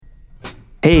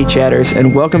Hey chatters,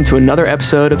 and welcome to another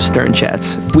episode of Stern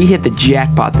Chats. We hit the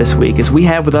jackpot this week as we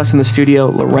have with us in the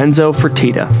studio Lorenzo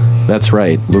Fertitta. That's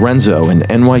right. Lorenzo, an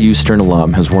NYU Stern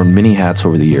alum, has worn many hats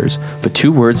over the years, but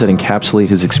two words that encapsulate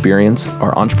his experience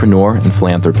are entrepreneur and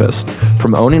philanthropist.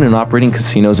 From owning and operating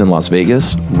casinos in Las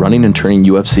Vegas, running and turning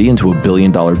UFC into $1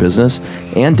 billion business,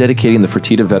 and dedicating the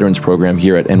Fertitta Veterans Program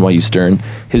here at NYU Stern,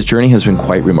 his journey has been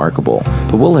quite remarkable.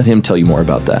 But we'll let him tell you more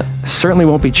about that. Certainly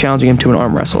won't be challenging him to an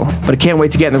arm wrestle, but I can't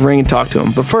wait to get in the ring and talk to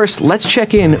him. But first, let's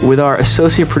check in with our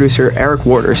associate producer, Eric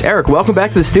Waters. Eric, welcome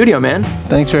back to the studio, man.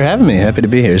 Thanks for having me. Happy to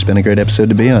be here. It's been a great episode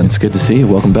to be on. It's good to see you.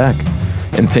 Welcome back.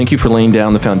 And thank you for laying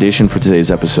down the foundation for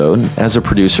today's episode. As a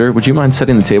producer, would you mind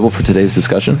setting the table for today's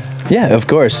discussion? Yeah, of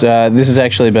course. This has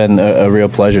actually been a real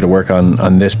pleasure to work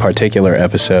on this particular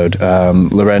episode.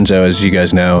 Lorenzo, as you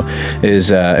guys know, is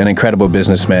an incredible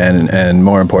businessman and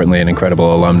more importantly, an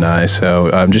incredible alumni.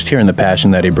 So just hearing the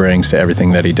passion that he brings to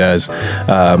everything that he does,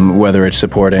 whether it's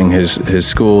supporting his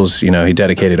schools, you know, he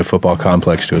dedicated a football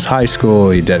complex to his high school.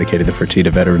 He dedicated the Fertitta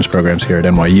Veterans Programs here at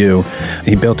NYU.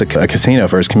 He built a casino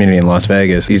for his community in Las Vegas.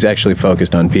 He's actually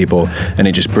focused on people, and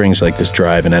he just brings like this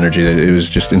drive and energy that it was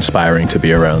just inspiring to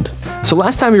be around. So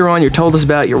last time you were on, you told us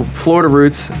about your Florida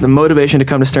roots, the motivation to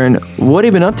come to Stern. What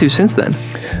have you been up to since then?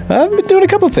 I've been doing a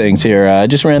couple things here. I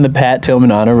just ran the Pat Tillman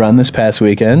Honor Run this past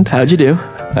weekend. How'd you do?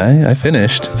 I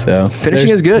finished, so finishing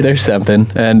is good. There's something,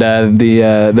 and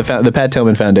the Pat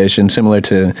Tillman Foundation, similar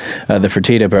to the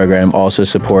Fertitta program, also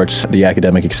supports the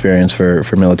academic experience for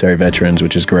military veterans,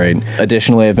 which is great.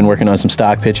 Additionally, I've been working on some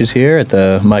stock pitches here at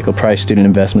the Michael Price Student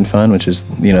Investment Fund, which is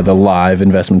the live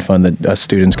investment fund that us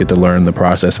students get to learn the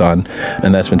process on,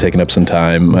 and that's been taking up some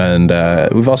time. And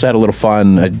we've also had a little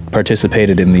fun. I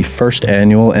participated in the first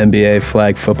annual NBA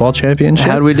flag football championship.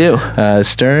 How'd we do?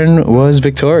 Stern was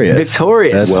victorious.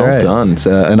 Victorious. That's well right. done. It's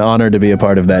an honor to be a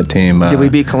part of that team. Did we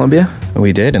beat Columbia?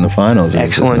 We did in the finals.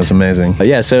 Excellent. It was amazing. But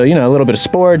yeah, so, a little bit of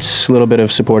sports, a little bit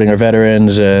of supporting our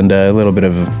veterans, and a little bit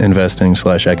of investing /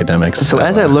 academics. So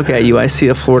as I look at you, I see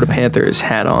a Florida Panthers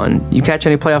hat on. You catch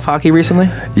any playoff hockey recently?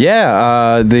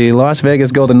 Yeah, the Las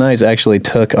Vegas Golden Knights actually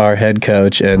took our head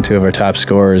coach and two of our top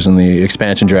scorers in the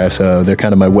expansion draft, so they're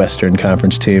kind of my Western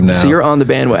Conference team now. So you're on the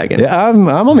bandwagon. Yeah, I'm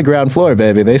on the ground floor,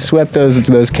 baby. They swept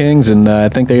those Kings, and I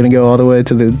think they're going to go all the way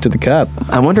to the Cup.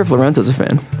 I wonder if Lorenzo's a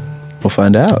fan. We'll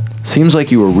find out. Seems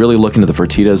like you were really looking to the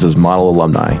Fertittas as model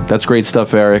alumni. That's great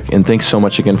stuff, Eric, and thanks so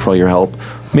much again for all your help.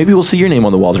 Maybe we'll see your name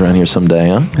on the walls around here someday,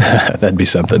 huh? That'd be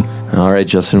something. All right,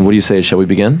 Justin, what do you say? Shall we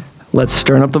begin? Let's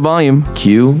stern up the volume.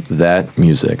 Cue that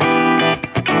music.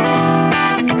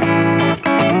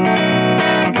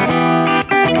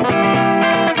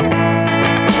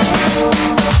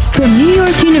 From New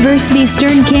York University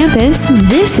Stern Campus,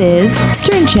 this is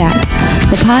Stern Chats,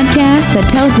 the podcast that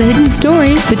tells the hidden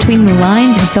stories between the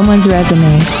lines of someone's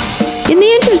resume. In the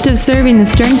interest of serving the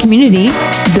Stern community,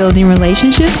 building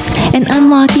relationships, and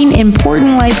unlocking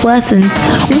important life lessons,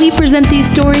 we present these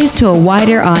stories to a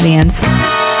wider audience.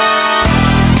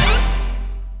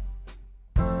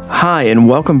 Hi, and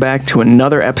welcome back to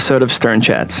another episode of Stern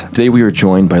Chats. Today we are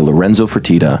joined by Lorenzo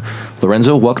Fertitta.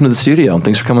 Lorenzo, welcome to the studio, and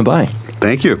thanks for coming by.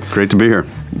 Thank you. Great to be here.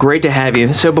 Great to have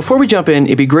you. So before we jump in,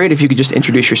 it'd be great if you could just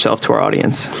introduce yourself to our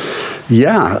audience.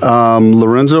 Yeah,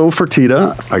 Lorenzo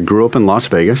Fertitta. I grew up in Las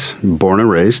Vegas, born and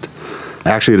raised.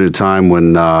 Actually, at a time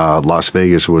when Las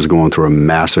Vegas was going through a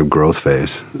massive growth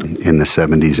phase in the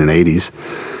 70s and 80s.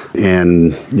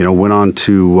 And, went on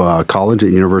to college at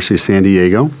University of San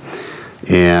Diego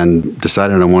and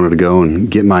decided I wanted to go and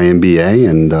get my MBA.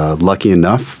 And lucky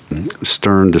enough,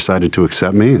 Stern decided to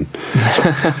accept me and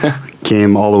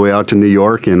came all the way out to New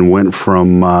York and went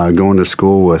from going to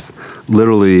school with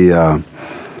literally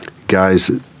guys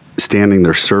standing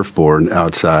their surfboard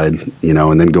outside,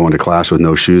 and then going to class with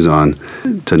no shoes on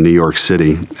to New York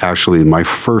City. Actually, my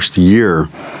first year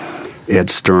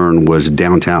at Stern was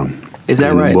downtown. Is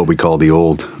that right? What we call the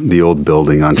old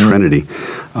building on Trinity.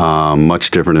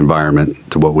 Much different environment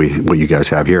to what you guys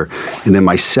have here. And then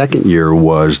my second year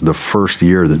was the first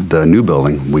year that the new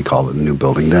building, we call it the new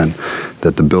building then,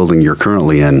 that the building you're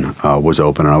currently in was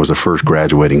open. And I was the first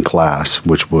graduating class,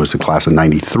 which was the class of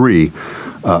 93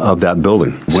 of that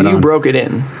building. So you broke it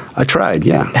in. I tried,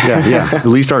 yeah. At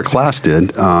least our class did.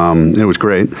 It was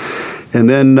great. And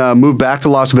then moved back to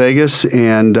Las Vegas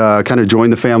and kind of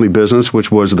joined the family business, which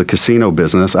was the casino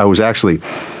business. I was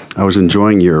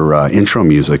enjoying your intro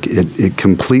music. It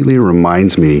completely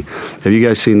reminds me. Have you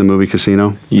guys seen the movie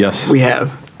Casino? Yes. We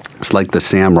have. It's like the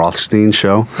Sam Rothstein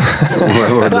show,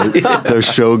 where the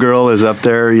showgirl is up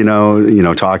there,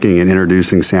 talking and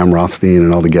introducing Sam Rothstein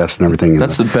and all the guests and everything.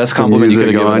 That's the best compliment you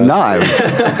could have given us.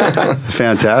 It was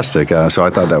fantastic. So I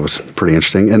thought that was pretty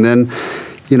interesting. And then,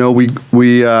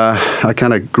 I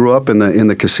kind of grew up in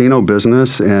the casino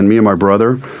business, and me and my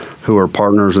brother, who are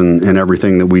partners in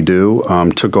everything that we do,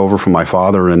 took over from my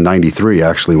father in '93,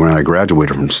 actually, when I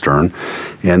graduated from Stern.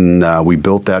 And we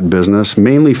built that business,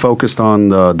 mainly focused on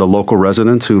the local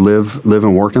residents who live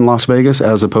and work in Las Vegas,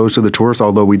 as opposed to the tourists,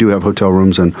 although we do have hotel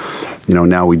rooms, and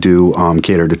now we do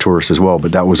cater to tourists as well.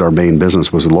 But that was our main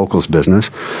business, was the locals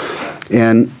business.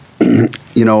 And,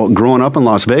 growing up in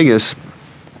Las Vegas,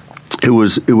 it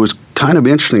was kind of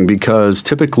interesting because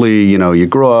typically, you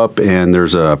grow up and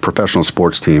there's a professional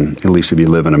sports team, at least if you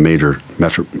live in a major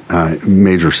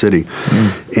city.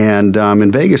 And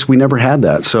in Vegas, we never had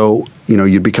that. So,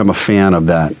 you become a fan of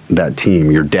that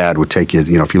team. Your dad would take you,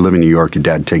 if you live in New York, your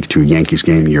dad would take you to a Yankees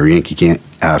game. You're a Yankee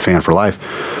fan for life.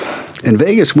 In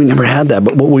Vegas, we never had that.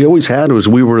 But what we always had was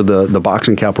we were the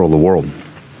boxing capital of the world.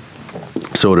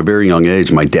 So at a very young age,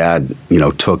 my dad,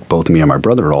 took both me and my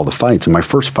brother to all the fights. And my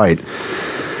first fight,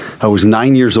 I was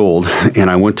 9 years old, and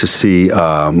I went to see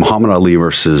Muhammad Ali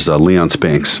versus Leon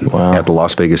Spinks at the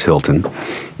Las Vegas Hilton.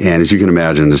 And as you can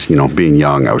imagine, as being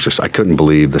young, I couldn't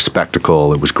believe the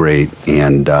spectacle. It was great.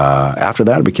 And after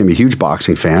that, I became a huge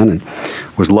boxing fan, and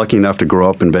was lucky enough to grow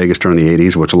up in Vegas during the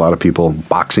 '80s, which a lot of people,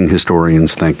 boxing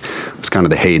historians, think was kind of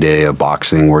the heyday of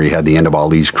boxing, where you had the end of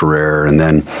Ali's career, and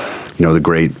then the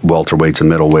great welterweights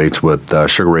and middleweights with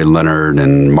Sugar Ray Leonard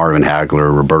and Marvin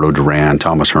Hagler, Roberto Duran,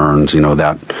 Thomas Hearns,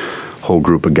 that whole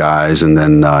group of guys. And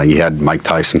then you had Mike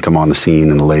Tyson come on the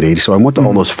scene in the late '80s. So I went to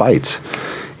all those fights.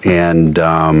 And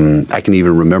I can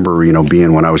even remember,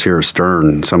 being when I was here at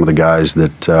Stern, some of the guys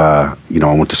that, I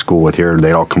went to school with here,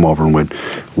 they'd all come over and would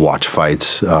watch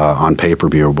fights on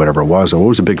pay-per-view or whatever it was. I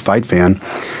was a big fight fan.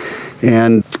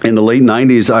 And in the late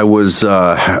 '90s,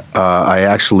 I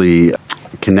actually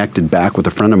connected back with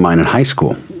a friend of mine in high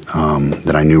school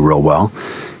that I knew real well.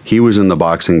 He was in the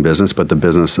boxing business, but the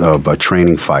business of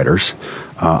training fighters.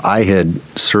 I had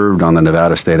served on the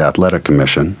Nevada State Athletic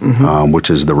Commission,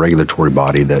 which is the regulatory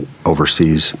body that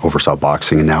oversaw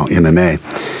boxing and now MMA.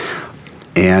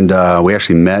 And we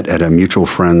actually met at a mutual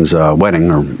friend's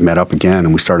wedding, or met up again,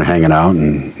 and we started hanging out,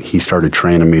 and he started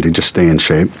training me to just stay in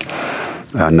shape.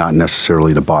 Not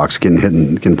necessarily to box.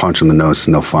 Getting punched in the nose is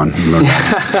no fun. You learn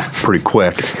pretty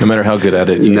quick. No matter how good at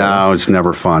it. No, it's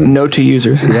never fun. No to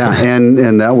users. Yeah,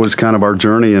 and that was kind of our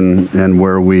journey, and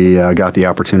where we got the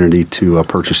opportunity to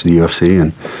purchase the UFC,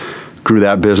 and grew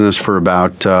that business for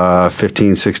about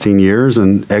 15, 16 years,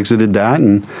 and exited that,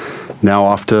 and now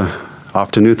off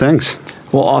to new things.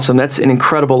 Well, awesome. That's an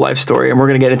incredible life story, and we're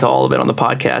going to get into all of it on the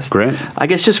podcast. Great. I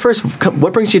guess just first,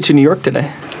 what brings you to New York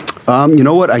today? You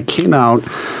know what? I came out,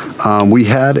 we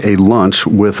had a lunch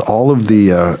with all of the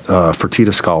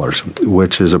Fertitta Scholars,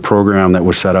 which is a program that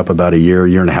was set up about a year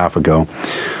and a half ago,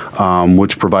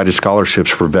 which provided scholarships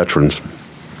for veterans.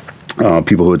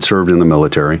 People who had served in the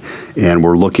military, and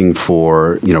were looking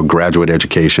for, graduate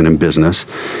education in business.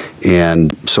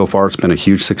 And so far, it's been a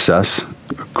huge success.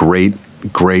 Great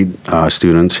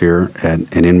students here at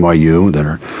NYU that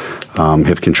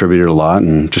have contributed a lot,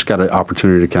 and just got an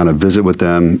opportunity to kind of visit with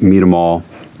them, meet them all,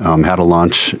 had a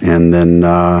lunch, and then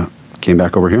came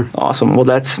back over here. Awesome. Well,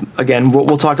 that's, again,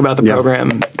 we'll talk about the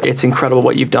program. It's incredible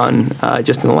what you've done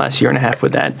just in the last year and a half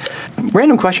with that.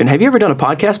 Random question. Have you ever done a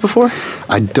podcast before?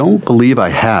 I don't believe I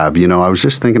have. I was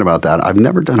just thinking about that. I've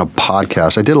never done a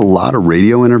podcast. I did a lot of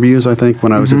radio interviews, I think,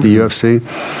 when I was at the UFC.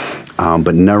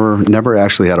 But never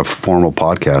actually had a formal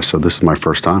podcast, so this is my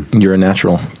first time. You're a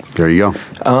natural. There you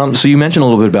go. So you mentioned a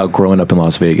little bit about growing up in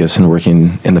Las Vegas and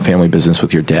working in the family business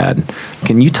with your dad.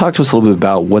 Can you talk to us a little bit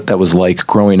about what that was like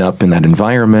growing up in that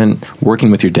environment,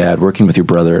 working with your dad, working with your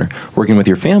brother, working with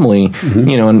your family,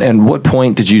 and what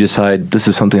point did you decide this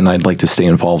is something I'd like to stay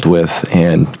involved with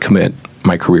and commit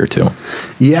my career to?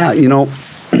 Yeah,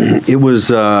 it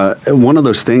was one of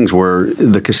those things where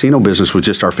the casino business was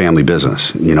just our family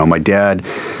business. My dad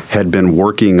had been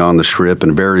working on the Strip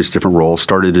in various different roles.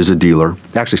 Started as a dealer,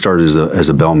 actually started as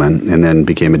a bellman, and then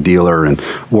became a dealer and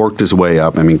worked his way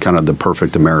up. I mean, kind of the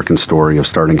perfect American story of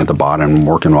starting at the bottom and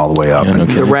working all the way up. Yeah,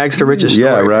 the rags to riches story.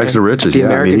 Yeah, rags to riches. The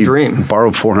American dream.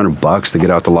 Borrowed $400 to get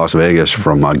out to Las Vegas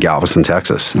from Galveston,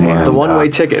 Texas. Wow. And, the one-way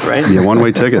ticket, right? Yeah,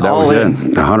 one-way ticket. That was in.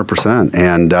 it, 100%.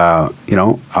 And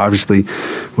obviously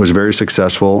was very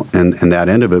successful in that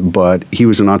end of it, but he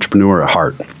was an entrepreneur at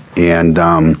heart. And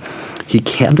he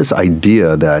had this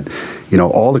idea that,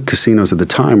 all the casinos at the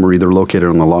time were either located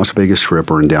on the Las Vegas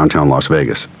Strip or in downtown Las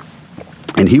Vegas.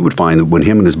 And he would find that when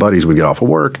him and his buddies would get off of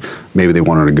work, maybe they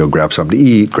wanted to go grab something to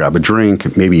eat, grab a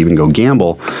drink, maybe even go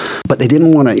gamble, but they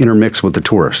didn't want to intermix with the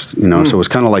tourists, you know? So it's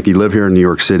kind of like you live here in New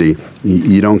York City,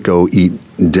 you don't go eat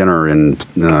dinner in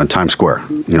Times Square,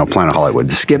 you know, Planet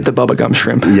Hollywood. Skip the bubblegum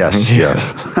shrimp. Yes, yes.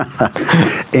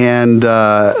 And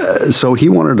so he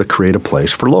wanted to create a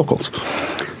place for locals.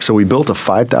 So we built a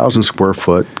 5,000 square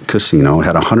foot casino,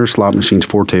 had 100 slot machines,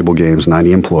 4 table games,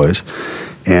 90 employees,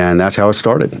 and that's how it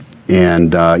started.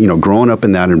 And, you know, growing up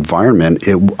in that environment,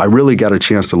 I really got a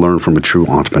chance to learn from a true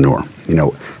entrepreneur, you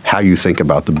know, how you think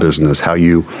about the business, how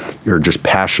you're just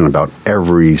passionate about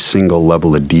every single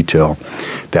level of detail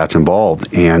that's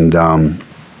involved. And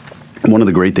one of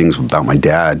the great things about my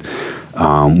dad,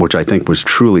 which I think was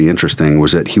truly interesting,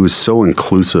 was that he was so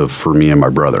inclusive for me and my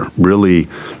brother, really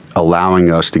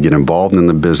allowing us to get involved in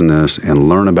the business and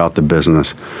learn about the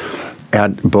business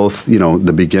at both, you know,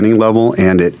 the beginning level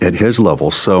and at his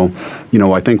level. So, you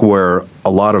know, I think where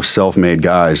a lot of self-made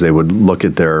guys, they would look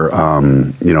at their,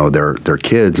 you know, their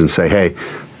kids and say, hey,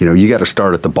 you know, you got to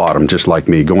start at the bottom, just like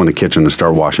me, go in the kitchen and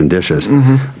start washing dishes.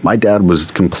 My dad was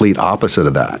the complete opposite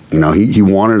of that. You know, he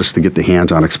wanted us to get the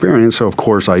hands-on experience. So, of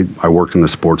course, I worked in the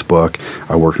sports book,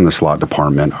 I worked in the slot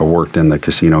department, I worked in the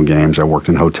casino games, I worked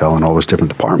in hotel and all those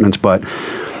different departments. But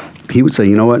he would say,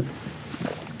 you know what?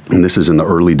 And this is in the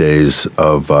early days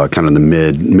of kind of the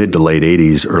mid to late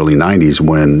 80s, early 90s,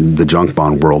 when the junk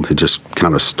bond world had just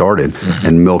kind of started,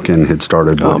 and Milken had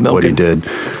started what he did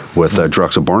with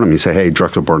Drexel Burnham. He said, hey,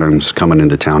 Drexel Burnham's coming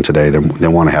into town today. They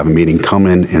want to have a meeting. Come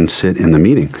in and sit in the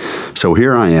meeting. So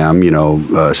here I am, you know,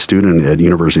 a student at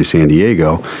University of San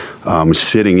Diego,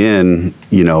 sitting in,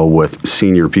 you know, with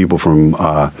senior people from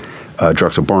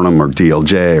Drexel Burnham or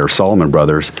DLJ or Solomon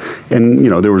Brothers. And, you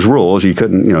know, there was rules. You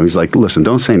couldn't, you know, he's like, listen,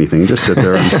 don't say anything. Just sit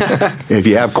there. And if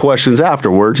you have questions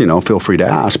afterwards, you know, feel free to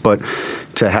ask. But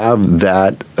to have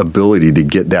that ability to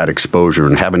get that exposure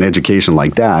and have an education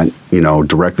like that, you know,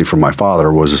 directly from my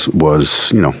father was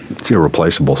you know, it's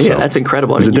irreplaceable. So yeah, that's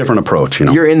incredible. It's a different approach, you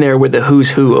know. You're in there with the who's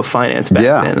who of finance back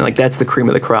Yeah. then. Like, that's the cream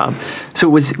of the crop. So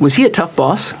was he a tough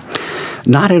boss?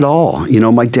 Not at all. You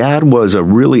know, my dad was a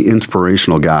really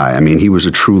inspirational guy. I mean, he was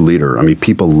a true leader. I mean,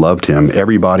 people loved him.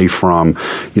 Everybody from,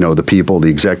 you know, the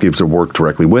executives that worked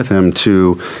directly with him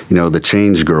to, you know, the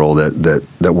change girl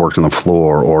that worked on the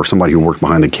floor, or somebody who worked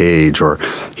behind the cage, or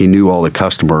he knew all the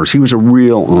customers. He was a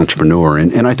real entrepreneur.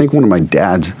 And I think one of my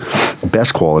dad's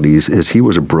best qualities is he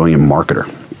was a brilliant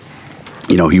marketer.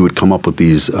 You know, he would come up with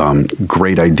these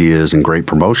great ideas and great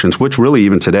promotions, which really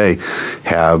even today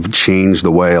have changed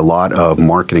the way a lot of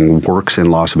marketing works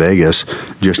in Las Vegas,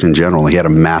 just in general. He had a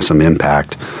massive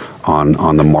impact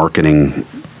on the marketing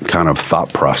kind of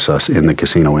thought process in the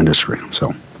casino industry.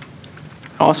 So,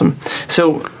 awesome.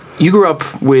 So you grew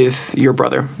up with your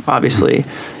brother, obviously.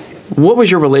 What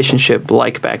was your relationship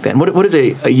like back then? What does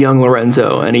a young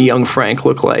Lorenzo and a young Frank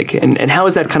look like? And how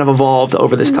has that kind of evolved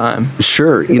over this time?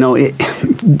 Sure. You know,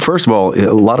 first of all,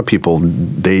 a lot of people,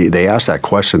 they ask that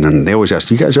question, and they always ask,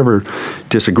 do you guys ever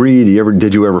disagree?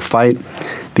 Did you ever fight?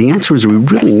 The answer is we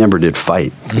really never did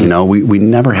fight. You know, we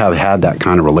never have had that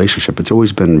kind of relationship. It's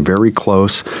always been very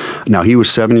close. Now, he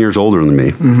was 7 years older than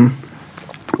me.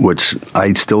 Which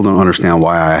I still don't understand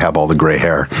why I have all the gray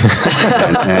hair,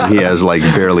 and he has like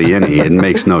barely any. It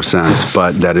makes no sense,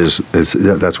 but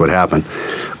that's what happened.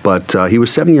 But he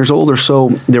was 7 years older, so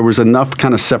there was enough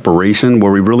kind of separation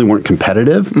where we really weren't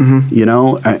competitive, you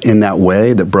know, in that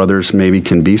way that brothers maybe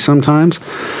can be sometimes.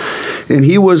 And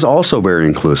he was also very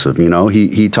inclusive. You know,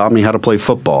 he taught me how to play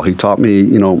football. He taught me,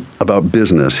 you know, about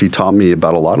business. He taught me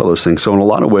about a lot of those things. So in a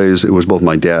lot of ways, it was both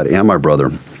my dad and my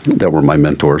brother that were my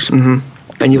mentors.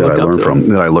 And you that looked I up learned to from, them.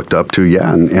 that I looked up to,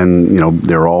 yeah, and you know,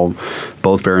 they're all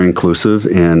both very inclusive,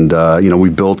 and you know,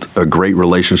 we built a great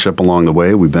relationship along the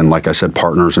way. We've been, like I said,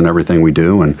 partners in everything we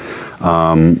do, and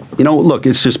you know, look,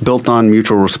 it's just built on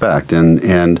mutual respect,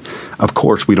 and of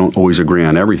course, we don't always agree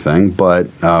on everything, but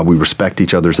we respect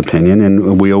each other's opinion,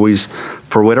 and we always,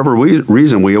 for whatever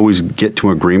reason, we always get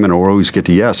to agreement, or always get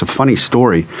to yes. A funny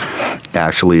story,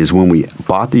 actually, is when we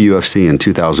bought the UFC in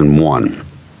 2001.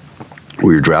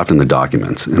 We were drafting the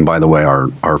documents, and by the way,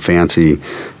 our fancy,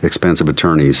 expensive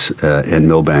attorneys in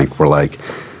Milbank were like,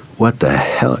 "What the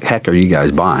heck are you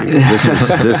guys buying?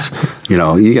 This, you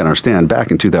know, you got to understand.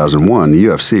 Back in 2001, the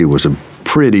UFC was a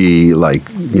pretty, like,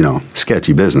 you know,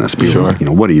 sketchy business. People, you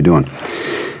know, what are you doing?"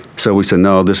 So we said,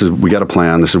 "No, we got a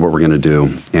plan. This is what we're going to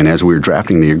do." And as we were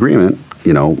drafting the agreement,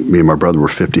 you know, me and my brother were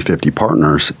 50-50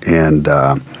 partners, and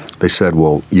they said,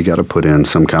 well, you got to put in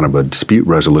some kind of a dispute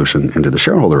resolution into the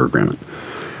shareholder agreement.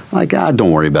 Like,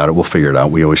 don't worry about it. We'll figure it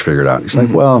out. We always figure it out. He's like,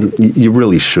 well, you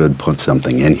really should put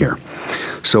something in here.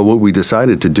 So what we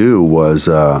decided to do was,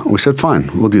 we said, fine,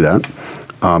 we'll do that.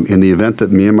 In the event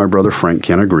that me and my brother Frank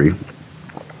can't agree,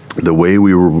 the way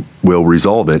we will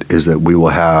resolve it is that we will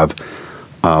have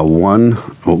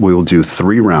we will do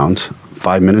 3 rounds,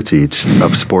 5 minutes each,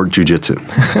 of sport jiu-jitsu.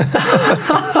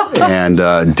 And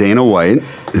Dana White,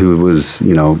 who was,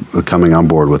 coming on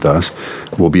board with us,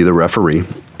 will be the referee,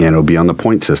 and it'll be on the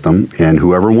point system. And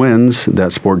whoever wins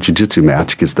that sport jiu-jitsu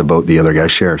match gets the vote the other guy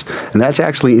shares. And that's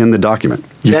actually in the document.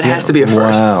 That has to be a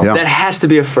first. Wow. Yeah. That has to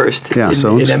be a first in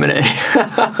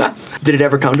MMA. Did it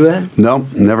ever come to that? No,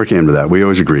 never came to that. We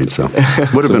always agreed. So would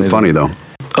have been amazing. funny though.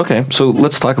 Okay, so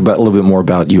let's talk about a little bit more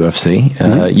about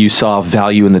UFC. You saw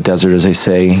value in the desert, as they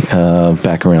say,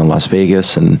 back around Las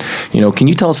Vegas, and can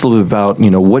you tell us a little bit about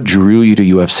what drew you to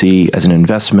UFC as an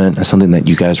investment, as something that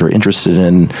you guys were interested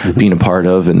in being a part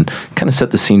of, and kind of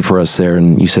set the scene for us there?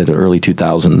 And you said early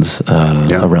 2000s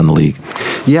around the league.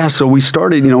 Yeah, so we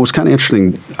started. It was kind of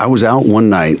interesting. I was out one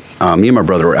night. Me and my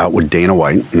brother were out with Dana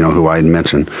White, who I had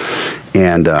mentioned,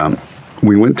 and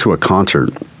we went to a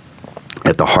concert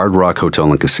at the Hard Rock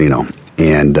Hotel and Casino.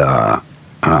 And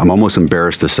I'm almost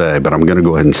embarrassed to say, but I'm going to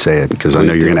go ahead and say it because I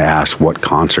know you're going to ask, what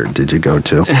concert did you go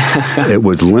to? It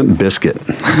was Limp Bizkit,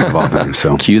 of all things.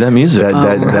 So Cue that music.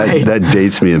 That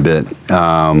dates me a bit.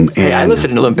 Hey, I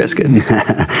listened to Limp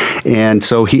Bizkit. And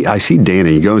so I see Dana.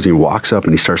 He goes and he walks up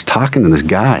and he starts talking to this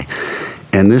guy.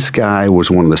 And this guy was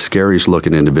one of the scariest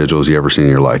looking individuals you ever seen in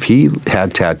your life. He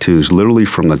had tattoos literally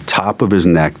from the top of his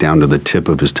neck down to the tip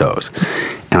of his toes.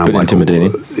 And I'm like,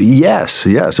 intimidating. Yes,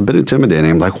 a bit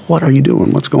intimidating. I'm like, what are you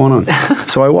doing? What's going on?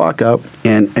 So I walk up,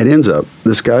 and it ends up,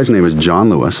 this guy's name is John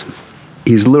Lewis.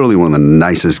 He's literally one of the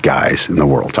nicest guys in the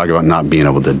world. Talk about not being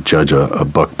able to judge a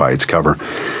book by its cover.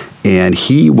 And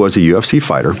he was a UFC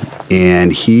fighter,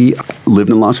 and he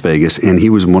lived in Las Vegas, and he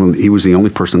was the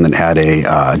only person that had a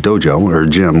dojo or a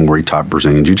gym where he taught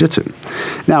Brazilian Jiu-Jitsu.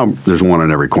 Now, there's one in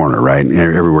every corner, right?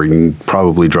 Everywhere you can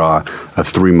probably draw a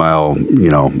 3-mile,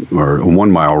 or a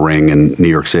 1-mile ring in New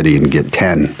York City and get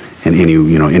 10 in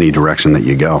any direction that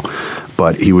you go.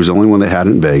 But he was the only one that had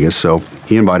it in Vegas, so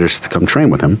he invited us to come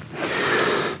train with him.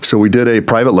 So we did a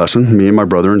private lesson, me and my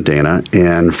brother and Dana,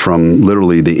 and from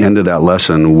literally the end of that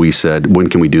lesson, we said, when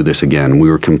can we do this again?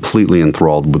 We were completely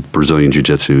enthralled with Brazilian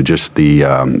Jiu-Jitsu, just the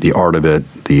art of it,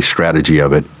 the strategy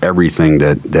of it, everything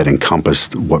that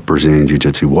encompassed what Brazilian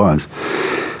Jiu-Jitsu was.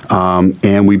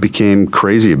 And we became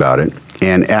crazy about it.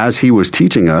 And as he was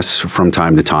teaching us from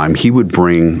time to time, he would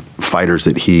bring fighters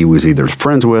that he was either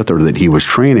friends with or that he was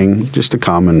training just to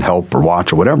come and help or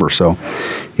watch or whatever. So,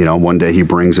 one day he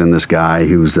brings in this guy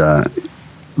who's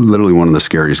literally one of the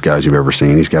scariest guys you've ever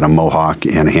seen. He's got a mohawk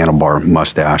and a handlebar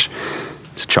mustache.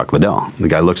 It's Chuck Liddell. The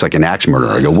guy looks like an axe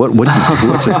murderer. I go,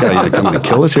 what's this guy? You coming to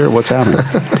kill us here? What's happening?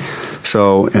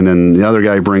 So, and then the other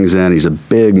guy brings in, he's a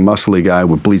big, muscly guy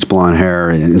with bleach blonde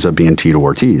hair, and ends up being Tito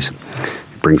Ortiz.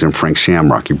 Brings in Frank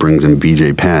Shamrock. He brings in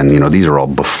BJ Penn. These are all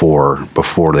before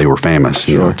they were famous,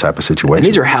 type of situation. And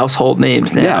these are household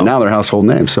names now. Yeah, now they're household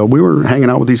names. So we were hanging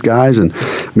out with these guys, and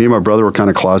me and my brother were kind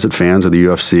of closet fans of the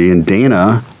UFC. And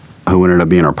Dana, who ended up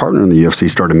being our partner in the UFC,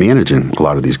 started managing a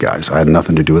lot of these guys. I had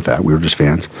nothing to do with that. We were just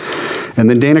fans. And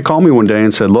then Dana called me one day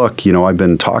and said, look, I've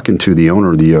been talking to the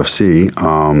owner of the UFC,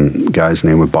 guy's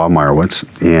name was Bob Meyerowitz,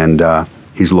 and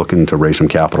he's looking to raise some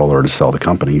capital or to sell the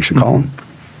company. You should call him.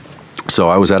 So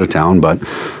I was out of town, but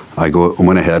I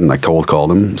went ahead and I cold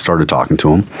called him, started talking to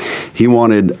him. He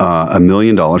wanted $1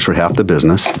 million for half the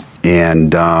business,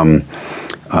 and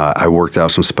I worked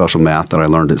out some special math that I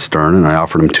learned at Stern, and I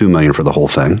offered him $2 million for the whole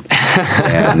thing,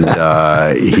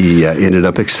 and he ended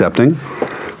up accepting.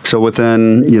 So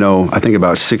within, I think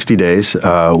about 60 days,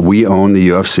 we owned the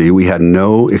UFC. We had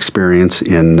no experience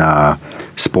in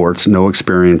sports, no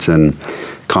experience in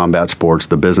combat sports,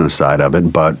 the business side of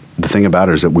it. But the thing about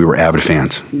it is that we were avid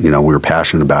fans. We were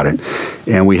passionate about it,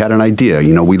 and we had an idea.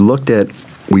 We looked at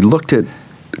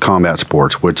combat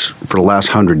sports, which for the last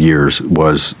 100 years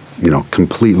was,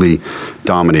 completely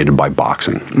dominated by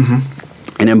boxing. Mm-hmm.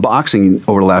 And in boxing,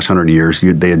 over the last 100 years,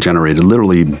 they had generated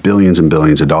literally billions and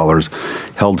billions of dollars,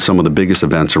 held some of the biggest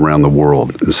events around the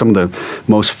world. And some of the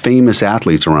most famous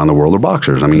athletes around the world are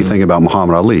boxers. I mean, you think about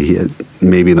Muhammad Ali, he had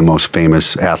maybe the most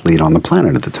famous athlete on the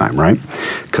planet at the time, right?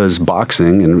 Because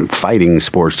boxing and fighting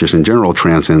sports just in general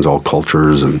transcends all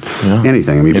cultures and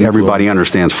anything. I mean, everybody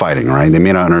understands fighting, right? They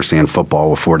may not understand football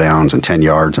with 4 downs and 10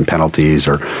 yards and penalties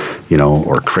or,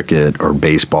 or cricket or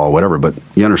baseball, whatever, but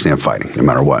you understand fighting no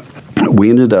matter what. we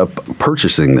ended up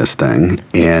purchasing this thing,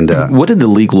 and what did the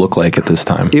league look like at this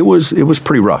time? it was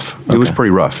pretty rough. It was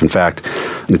pretty rough. In fact,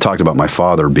 we talked about my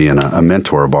father being a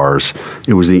mentor of ours.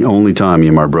 It was the only time me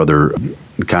and my brother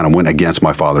kind of went against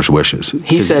my father's wishes.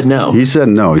 He said no. He said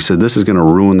no. He said, this is going to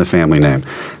ruin the family name.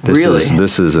 Really?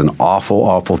 This is an awful,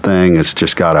 awful thing. It's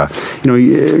just got to,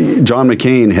 John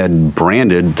McCain had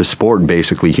branded the sport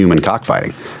basically human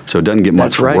cockfighting. So it doesn't get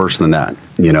much That's right. worse than that,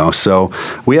 So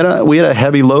we had a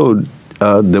heavy load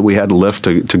that we had to lift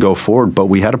to go forward, but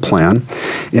we had a plan.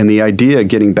 And the idea,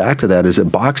 getting back to that, is that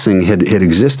boxing had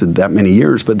existed that many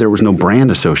years, but there was no brand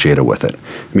associated with it.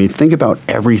 I mean, think about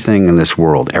everything in this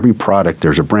world. Every product,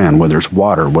 there's a brand, whether it's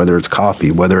water, whether it's coffee,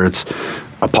 whether it's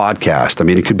a podcast. I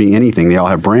mean, it could be anything. They all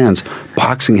have brands.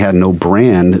 Boxing had no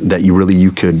brand that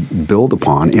you could build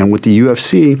upon. And with the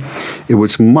UFC, it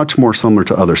was much more similar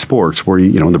to other sports where,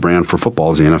 the brand for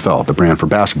football is the NFL, the brand for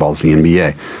basketball is the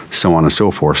NBA, so on and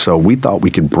so forth. So we thought we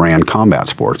could brand combat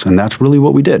sports, and that's really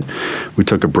what we did. We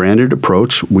took a branded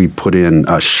approach. We put in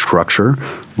a structure.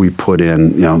 We put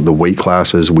in, the weight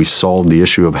classes. We solved the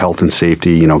issue of health and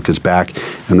safety, because back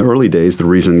in the early days, the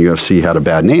reason UFC had a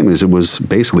bad name is it was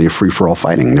basically a free-for-all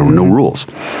fighting. There were no rules.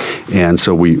 And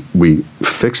so we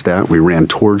fixed that. We ran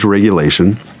towards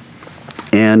regulation.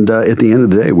 And at the end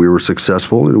of the day, we were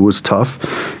successful. It was tough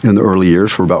in the early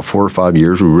years. For about 4 or 5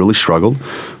 years, we really struggled.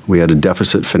 We had to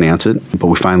deficit finance it, but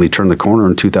we finally turned the corner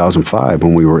in 2005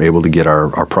 when we were able to get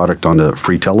our product onto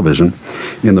free television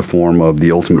in the form of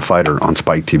The Ultimate Fighter on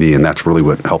Spike TV, and that's really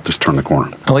what helped us turn the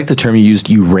corner. I like the term you used,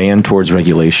 you ran towards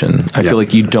regulation. I feel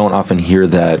like you don't often hear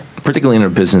that, particularly in a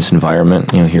business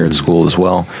environment, here at school as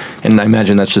well. And I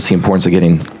imagine that's just the importance of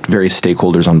getting various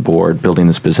stakeholders on board, building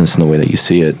this business in the way that you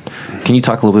see it. Can you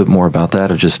talk a little bit more about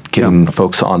that, of just getting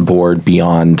folks on board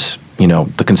beyond,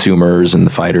 the consumers and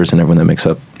the fighters and everyone that makes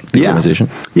up the organization?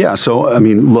 Yeah, so, I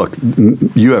mean, look,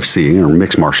 UFC, or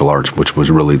mixed martial arts, which was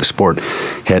really the sport,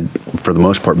 had, for the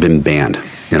most part, been banned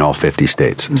in all 50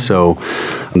 states. Mm-hmm. So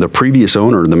the previous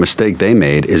owner, the mistake they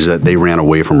made is that they ran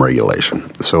away from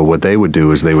regulation. So what they would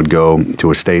do is they would go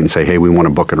to a state and say, hey, we want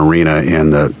to book an arena,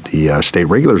 and the state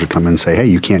regulators would come in and say, hey,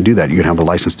 you can't do that. You don't have a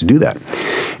license to do that.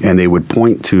 And they would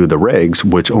point to the regs,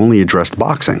 which only addressed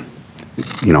boxing.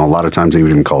 A lot of times they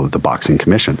would even call it the Boxing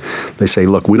Commission. They say,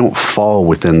 look, we don't fall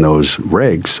within those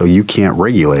regs, so you can't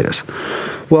regulate us.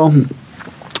 Well,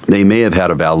 they may have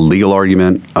had a valid legal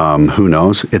argument. Who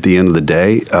knows? At the end of the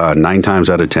day, 9 times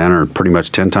out of 10, or pretty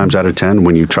much 10 times out of 10,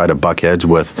 when you try to buck heads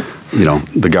with,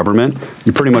 the government,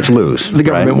 you pretty much lose. The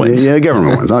government wins. Yeah, the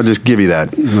government wins. I'll just give you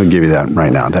that. I'll give you that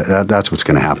right now. That's what's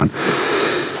going to happen.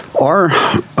 Our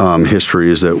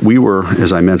history is that we were,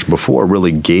 as I mentioned before,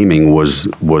 really gaming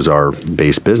was our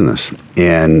base business.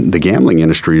 And the gambling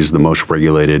industry is the most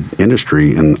regulated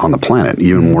industry on the planet,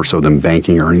 even more so than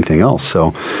banking or anything else.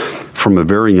 So from a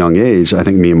very young age, I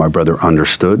think me and my brother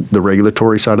understood the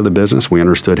regulatory side of the business. We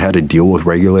understood how to deal with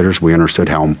regulators. We understood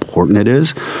how important it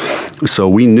is. So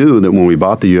we knew that when we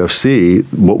bought the UFC,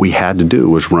 what we had to do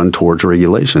was run towards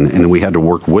regulation. And we had to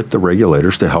work with the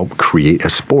regulators to help create a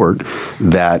sport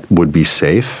that would be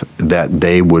safe, that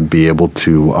they would be able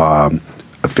to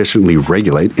efficiently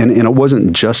regulate. And it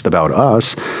wasn't just about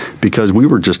us, because we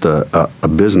were just a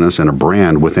business and a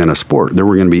brand within a sport. There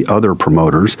were going to be other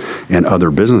promoters and other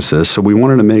businesses. So we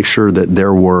wanted to make sure that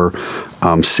there were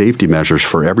safety measures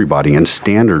for everybody and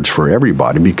standards for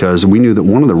everybody, because we knew that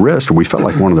one of the risks, or we felt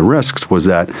like one of the risks, was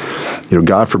that,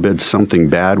 God forbid something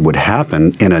bad would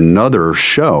happen in another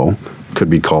show, could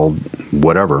be called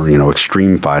whatever,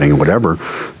 extreme fighting, whatever.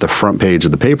 The front page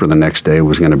of the paper the next day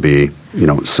was going to be,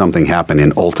 something happened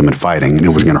in Ultimate Fighting, and it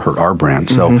was going to hurt our brand.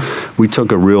 So we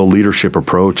took a real leadership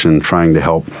approach in trying to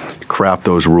help craft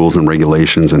those rules and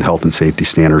regulations and health and safety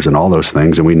standards and all those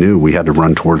things. And we knew we had to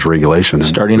run towards regulation.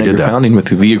 Starting at your founding with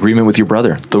the agreement with your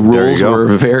brother. The rules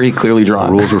were very clearly drawn.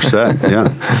 The rules were set,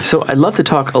 yeah. So I'd love to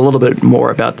talk a little bit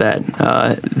more about that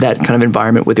kind of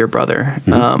environment with your brother.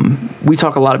 Mm-hmm. We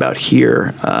talk a lot about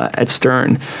here at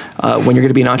Stern, when you're going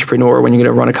to be an entrepreneur, when you're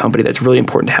going to run a company, that's really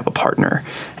important to have a partner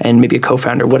and maybe a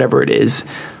co-founder, whatever it is.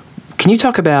 Can you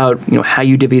talk about how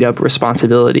you divvied up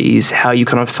responsibilities, how you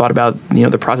kind of thought about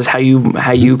the process, how you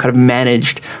kind of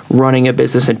managed running a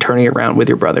business and turning it around with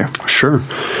your brother? Sure.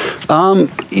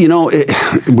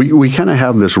 We kind of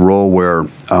have this role where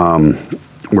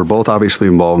we're both obviously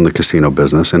involved in the casino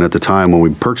business. And at the time when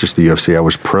we purchased the UFC, I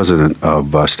was president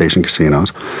of Station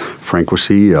Casinos. Frank was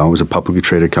CEO. It was a publicly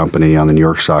traded company on the New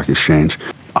York Stock Exchange.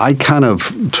 I kind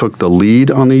of took the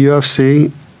lead on the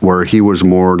UFC, where he was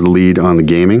more the lead on the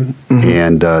gaming. Mm-hmm.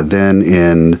 And then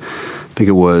in think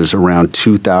it was around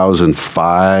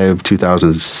 2005,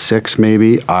 2006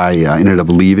 maybe, I ended up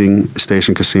leaving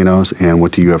Station Casinos and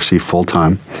went to UFC full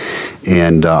time.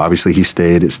 And obviously he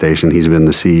stayed at Station. He's been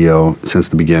the CEO since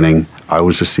the beginning. I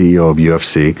was the CEO of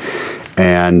UFC.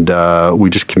 And we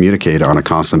just communicate on a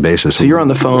constant basis. So you're on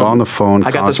the phone. On the phone.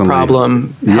 I got this constantly.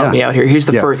 problem. Help me out here. He's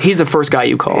the first guy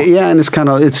you call. Yeah, and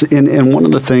and one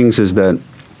of the things is that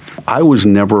I was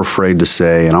never afraid to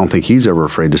say, and I don't think he's ever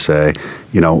afraid to say,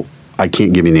 I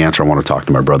can't give you the answer. I want to talk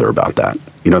to my brother about that.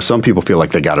 Some people feel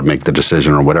like they got to make the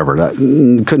decision or whatever. That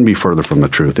couldn't be further from the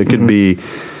truth. It could be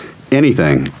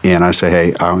anything, and I say,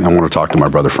 hey, I want to talk to my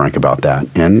brother Frank about that,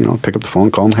 and pick up the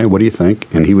phone, call him, hey, what do you think?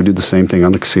 And he would do the same thing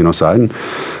on the casino side. And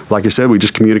like I said, we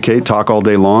just communicate, talk all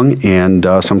day long, and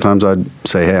sometimes I'd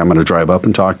say, hey, I'm going to drive up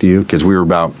and talk to you, because we were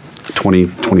about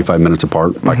 25 minutes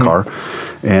apart by car,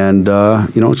 and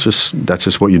that's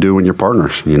just what you do when you're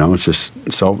partners. It's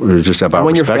just about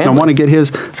when respect. I want to get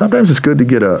his. Sometimes it's good to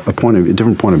get a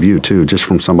different point of view too, just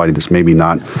from somebody that's maybe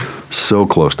not so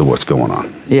close to what's going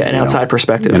on. Yeah, an outside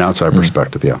perspective. An outside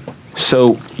perspective, yeah.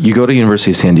 So you go to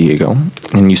University of San Diego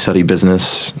and you study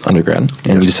business undergrad,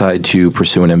 and you decide to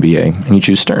pursue an MBA, and you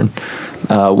choose Stern.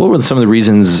 What were some of the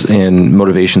reasons and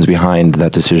motivations behind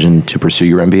that decision to pursue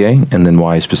your MBA, and then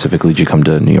why specifically did you come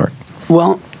to New York?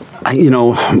 Well,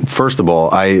 first of all,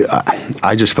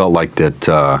 I just felt like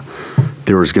that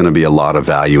there was going to be a lot of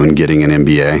value in getting an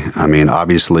MBA.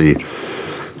 Obviously,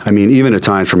 even at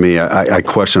times for me, I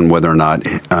question whether or not,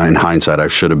 in hindsight, I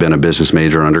should have been a business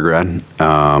major undergrad.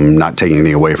 Not taking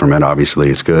anything away from it, obviously,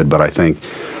 it's good. But I think,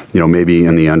 maybe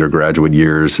in the undergraduate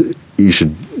years, you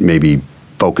should maybe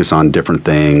focus on different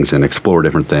things and explore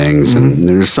different things. And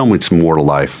there's so much more to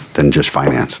life than just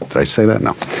finance. Did I say that?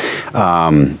 No.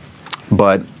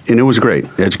 And it was great.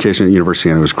 Education at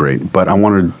University was great. But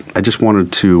I just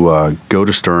wanted to go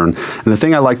to Stern. And the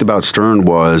thing I liked about Stern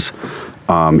was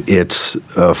its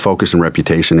focus and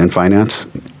reputation in finance,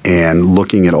 and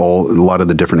looking at a lot of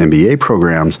the different MBA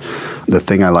programs. The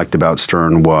thing I liked about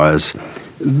Stern was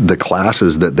the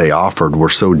classes that they offered were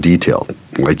so detailed.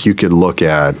 Like you could look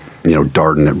at,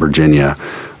 Darden at Virginia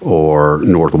or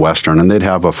Northwestern, and they'd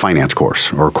have a finance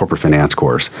course or a corporate finance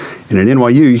course. And at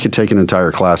NYU, you could take an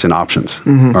entire class in options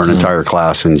or an entire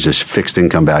class in just fixed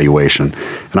income valuation.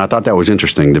 And I thought that was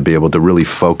interesting to be able to really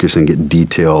focus and get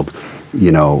detailed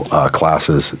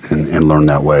classes and learn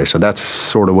that way. So that's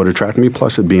sort of what attracted me.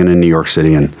 Plus, it being in New York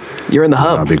City, and you're in the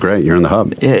hub. That'd be great. You're in the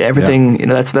hub. Yeah, everything.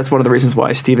 Yeah. That's one of the reasons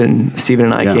why Stephen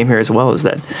and I came here as well. Is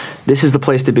that this is the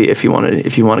place to be if you want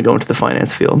to go into the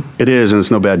finance field. It is, and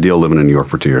it's no bad deal living in New York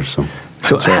for 2 years.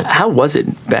 So how was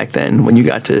it back then when you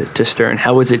got to Stern?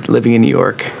 How was it living in New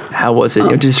York? How was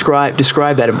it? Describe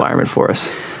that environment for us.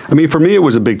 For me, it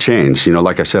was a big change.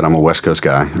 Like I said, I'm a West Coast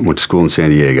guy. I went to school in San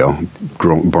Diego,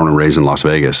 born and raised in Las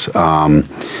Vegas. And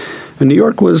New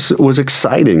York was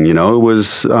exciting. It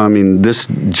was, this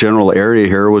general area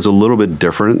here was a little bit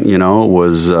different. It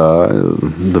was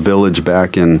the Village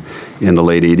back in the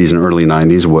late 80s and early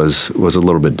 90s was a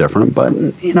little bit different. But,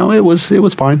 it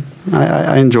was fine.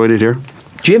 I enjoyed it here.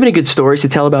 Do you have any good stories to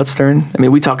tell about Stern?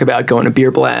 We talk about going to Beer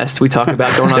Blast. We talk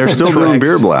about going on. They're still doing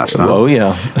Beer Blast, huh? Oh,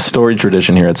 yeah. A storied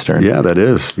tradition here at Stern. Yeah, that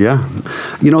is. Yeah.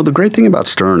 The great thing about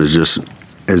Stern is just,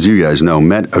 as you guys know,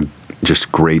 met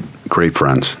just great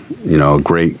friends. A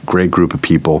great group of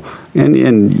people. And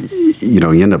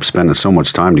you end up spending so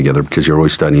much time together because you're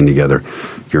always studying together.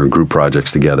 You're in group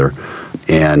projects together.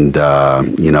 And,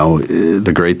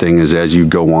 the great thing is as you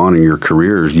go on in your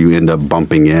careers, you end up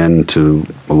bumping into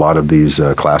a lot of these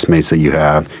classmates that you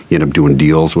have. You end up doing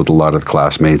deals with a lot of the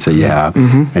classmates that you have.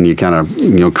 And you kind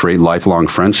of, create lifelong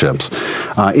friendships.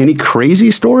 Any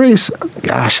crazy stories?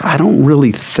 Gosh, I don't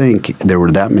really think there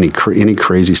were that many any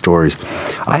crazy stories.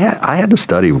 I had to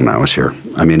study when I was here.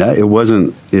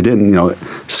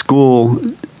 School,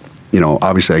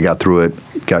 obviously I got through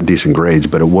it, got decent grades,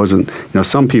 but it wasn't,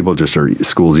 some people just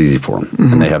school's easy for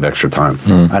them and they have extra time.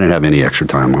 I didn't have any extra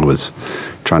time. I was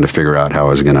trying to figure out how I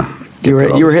was going to You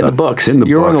were hitting the books.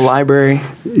 You were in the library.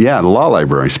 Yeah, the law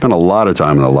library. Spent a lot of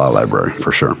time in the law library,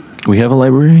 for sure. We have a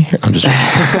library here? I'm just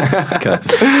okay.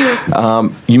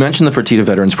 You mentioned the Fertitta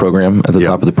Veterans Program at the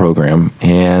top of the program,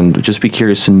 and just be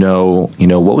curious to know,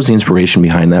 what was the inspiration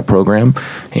behind that program,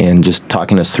 and just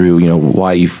talking us through,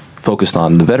 why you focused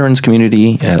on the veterans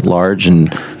community at large,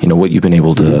 and what you've been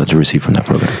able to receive from that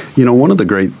program. One of the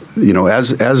great,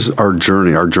 as our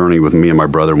journey with me and my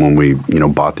brother when we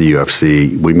bought the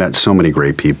UFC, we met so many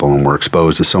great people and were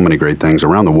exposed to so many great things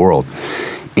around the world.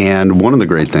 And one of the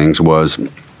great things was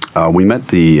we met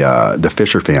the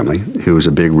Fisher family, who is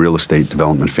a big real estate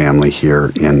development family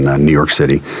here in New York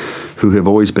City, who have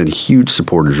always been huge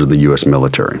supporters of the U.S.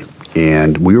 military.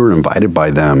 And we were invited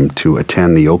by them to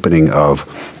attend the opening of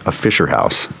a Fisher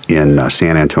House in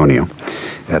San Antonio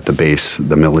at the base,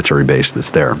 the military base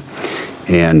that's there.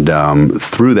 And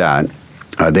through that,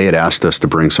 they had asked us to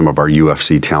bring some of our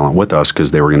UFC talent with us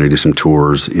because they were going to do some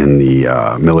tours in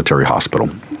the military hospital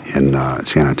in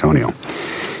San Antonio.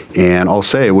 And I'll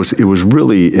say it was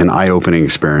really an eye-opening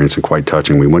experience and quite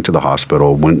touching. We went to the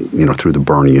hospital, went through the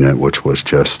burn unit, which was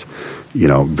just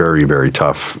very, very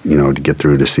tough, to get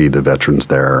through, to see the veterans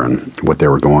there and what they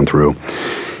were going through,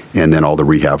 and then all the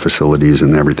rehab facilities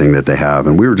and everything that they have.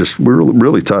 And we were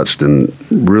really touched and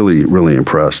really, really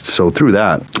impressed. So through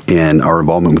that and our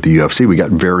involvement with the UFC, we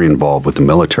got very involved with the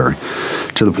military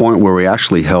to the point where we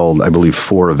actually held, I believe,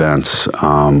 4 events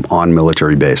on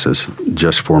military bases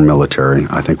just for military.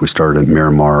 I think we started at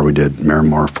Miramar. We did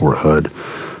Miramar, Fort Hood,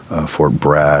 Fort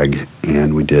Bragg,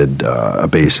 and we did a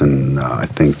base in, I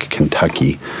think,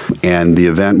 Kentucky. And the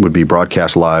event would be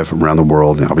broadcast live around the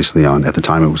world, and obviously at the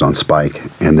time it was on Spike,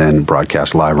 and then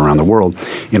broadcast live around the world.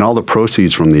 And all the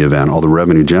proceeds from the event, all the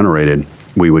revenue generated,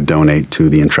 we would donate to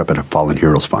the Intrepid Fallen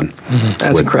Heroes Fund.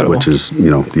 That's incredible. Which is,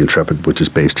 the Intrepid, which is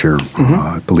based here,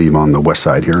 I believe, on the west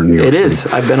side here in New York City. It is.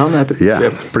 I've been on that trip. Yeah,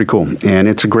 pretty cool. And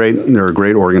they're a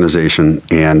great organization.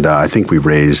 And I think we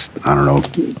raised,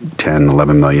 $10,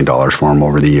 $11 million for them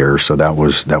over the years. So that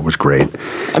was great.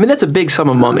 I mean, that's a big sum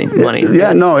of money.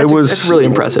 Yeah, That's really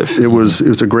impressive. It was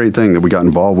a great thing that we got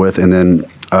involved with. And then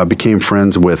became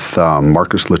friends with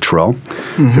Marcus Luttrell,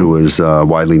 who was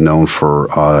widely known for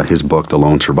his book, The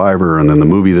Lone Survivor, and then the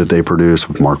movie that they produced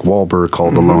with Mark Wahlberg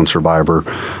called The Lone Survivor.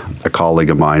 A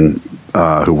colleague of mine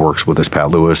who works with us, Pat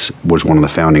Lewis, was one of the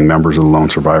founding members of the Lone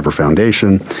Survivor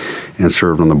Foundation and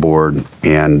served on the board.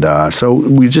 And so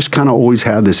we just kind of always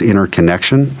had this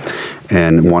interconnection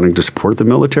and wanting to support the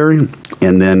military.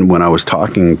 And then when I was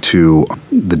talking to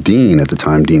the dean at the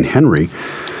time, Dean Henry,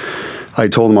 I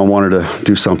told him I wanted to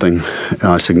do something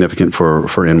significant for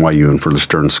NYU and for the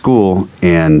Stern School,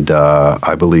 and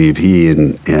I believe he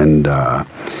and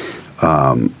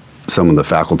some of the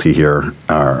faculty here,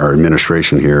 our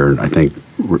administration here, I think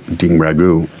Dean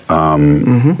Ragu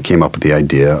came up with the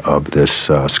idea of this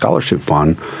scholarship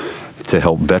fund to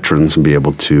help veterans be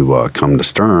able to come to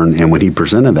Stern. And when he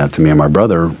presented that to me and my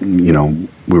brother, we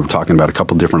were talking about a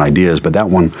couple different ideas, but that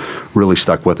one really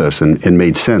stuck with us and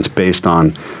made sense based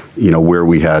on, where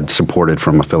we had supported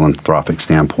from a philanthropic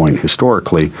standpoint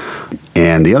historically.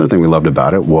 And the other thing we loved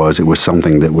about it was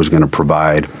something that was going to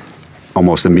provide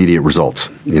almost immediate results.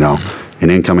 An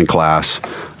incoming class,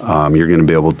 you're going to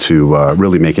be able to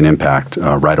really make an impact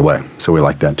right away. So we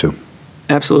like that too.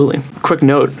 Absolutely. Quick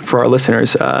note for our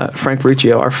listeners, Frank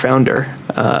Verricchio, our founder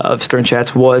of Stern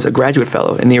Chats, was a graduate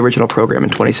fellow in the original program in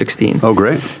 2016. Oh,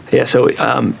 great. Yeah, so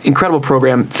incredible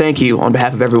program. Thank you on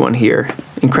behalf of everyone here.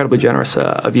 Incredibly generous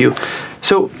of you.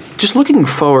 So just looking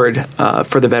forward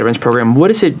for the Veterans Program, what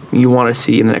is it you want to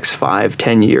see in the next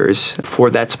 5-10 years for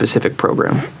that specific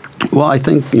program? Well, I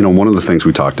think, one of the things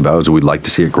we talked about is we'd like to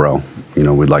see it grow.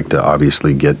 We'd like to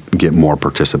obviously get more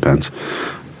participants.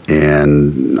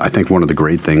 And I think one of the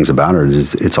great things about it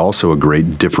is it's also a great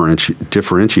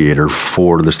differentiator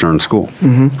for the Stern School,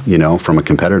 from a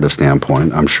competitive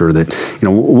standpoint. I'm sure that,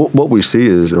 what we see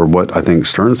is, or what I think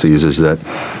Stern sees is that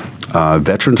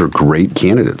veterans are great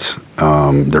candidates.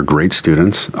 They're great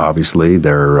students, obviously.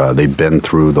 They've been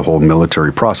through the whole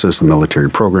military process, the military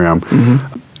program.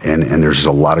 And there's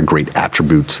a lot of great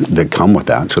attributes that come with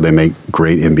that. So they make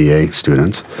great MBA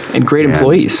students. And great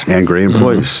employees. And great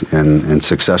employees and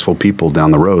successful people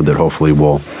down the road that hopefully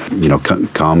will,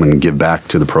 come and give back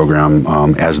to the program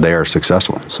as they are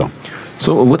successful.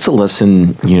 So what's a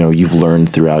lesson, you've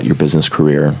learned throughout your business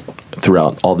career,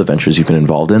 throughout all the ventures you've been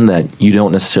involved in, that you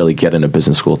don't necessarily get in a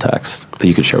business school text that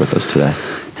you could share with us today?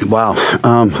 Wow.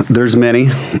 There's many.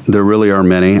 There really are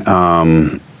many.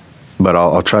 But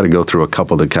I'll try to go through a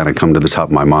couple that kind of come to the top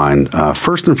of my mind.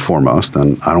 First and foremost,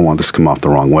 and I don't want this to come off the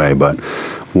wrong way, but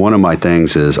one of my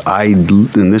things is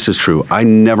and this is true, I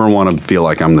never want to feel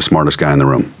like I'm the smartest guy in the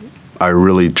room. I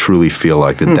really, truly feel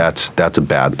like that's a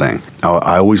bad thing.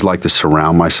 I always like to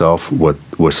surround myself with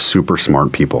super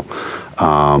smart people.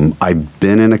 I've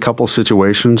been in a couple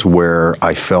situations where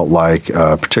I felt like,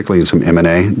 particularly in some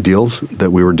M&A deals that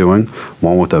we were doing,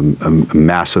 one with a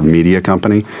massive media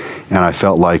company, and I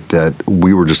felt like that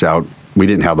we were just out. We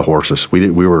didn't have the horses.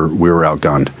 We were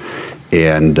outgunned,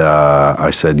 and I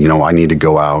said, I need to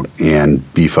go out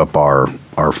and beef up our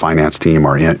finance team,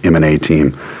 our M&A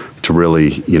team, to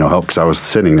really help. Because I was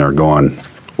sitting there going,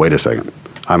 wait a second.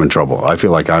 I'm in trouble. I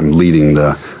feel like I'm leading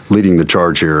the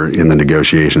charge here in the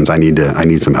negotiations. I need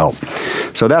some help.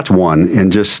 So that's one.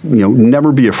 And just,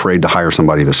 never be afraid to hire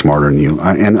somebody that's smarter than you.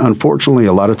 And unfortunately,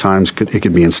 a lot of times it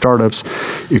could be in startups,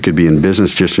 it could be in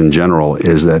business just in general,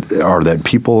 that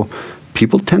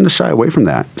people tend to shy away from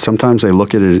that. Sometimes they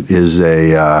look at it as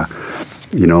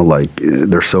like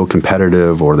they're so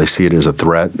competitive, or they see it as a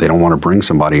threat. They don't want to bring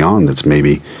somebody on that's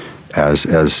maybe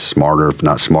as smarter, if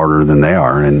not smarter than they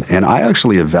are. And I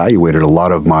actually evaluated a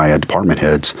lot of my department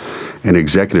heads and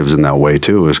executives in that way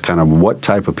too, is kind of what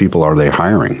type of people are they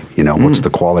hiring? What's the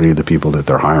quality of the people that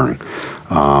they're hiring?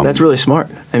 That's really smart.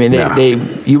 I mean,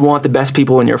 you want the best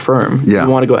people in your firm. Yeah.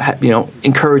 You want to go,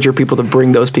 encourage your people to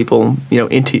bring those people,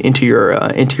 into your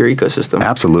ecosystem.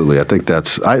 Absolutely. I think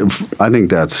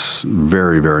that's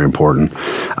very, very important.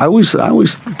 I always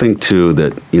think too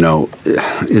that,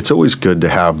 it's always good to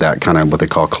have that kind of what they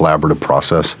call collaborative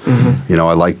process.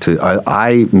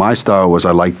 Mm-hmm. My style was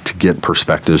I like to get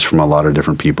perspectives from a lot of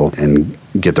different people and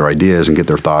get their ideas and get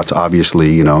their thoughts.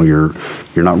 Obviously, you're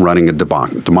not running a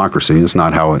democracy. It's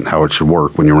not how it should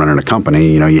work when you're running a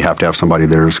company. You have to have somebody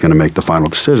there who's going to make the final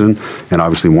decision. And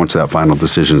obviously, once that final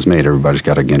decision is made, everybody's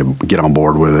got to get on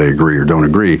board whether they agree or don't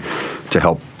agree to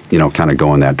help, kind of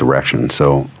go in that direction.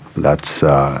 So that's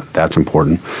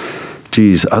important.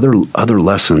 Geez, other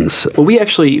lessons. Well,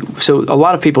 so a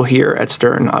lot of people here at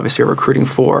Stern obviously are recruiting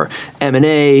for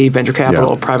M&A, venture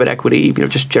capital, private equity,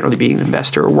 just generally being an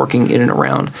investor or working in and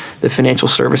around the financial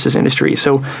services industry.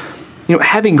 So,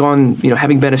 having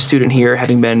been a student here,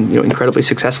 having been, incredibly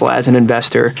successful as an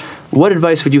investor, what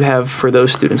advice would you have for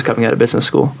those students coming out of business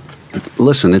school?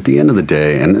 Listen, at the end of the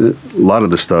day, and a lot of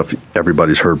the stuff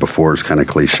everybody's heard before is kind of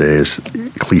cliche-ish.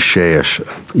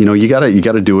 You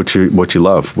gotta do what you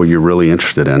love, what you're really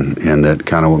interested in, and that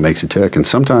kind of what makes you tick. And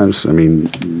sometimes,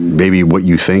 maybe what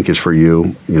you think is for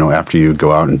you, after you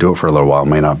go out and do it for a little while,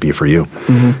 may not be for you.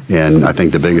 Mm-hmm. And I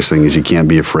think the biggest thing is you can't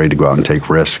be afraid to go out and take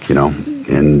risk,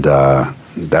 and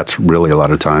that's really a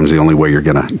lot of times the only way you're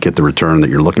going to get the return that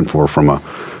you're looking for from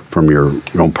your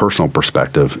own personal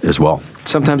perspective as well.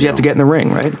 Sometimes you have to get in the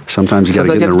ring, right? Sometimes you got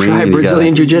to get in the ring. Try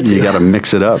Brazilian Jiu-Jitsu. You got to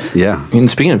mix it up. Yeah. And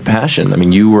speaking of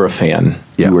passion, you were a fan.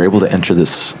 Yeah. You were able to enter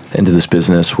into this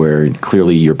business where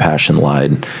clearly your passion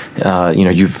lied.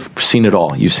 You've seen it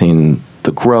all. You've seen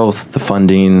the growth, the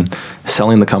funding,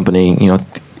 selling the company.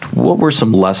 What were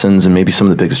some lessons and maybe some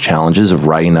of the biggest challenges of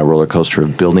riding that roller coaster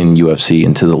of building UFC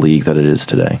into the league that it is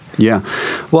today? Yeah.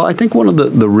 Well, I think one of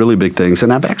the really big things,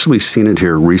 and I've actually seen it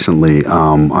here recently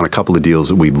on a couple of deals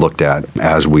that we've looked at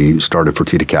as we started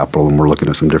Fertitta Capital, and we're looking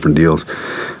at some different deals.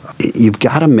 You've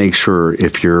got to make sure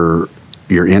if you're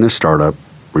in a startup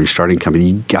or you're starting a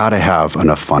company, you got to have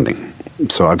enough funding.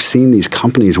 So I've seen these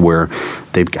companies where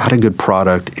they've got a good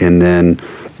product and then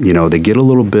they get a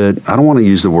little bit, I don't want to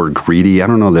use the word greedy. I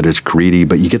don't know that it's greedy,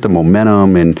 but you get the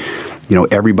momentum and,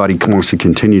 everybody wants to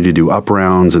continue to do up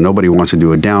rounds and nobody wants to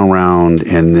do a down round.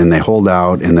 And then they hold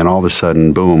out and then all of a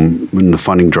sudden, boom, when the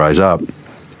funding dries up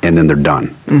and then they're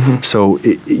done. Mm-hmm. So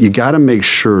you got to make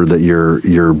sure that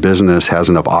your business has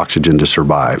enough oxygen to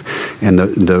survive. And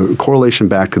the correlation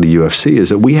back to the UFC is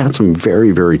that we had some very,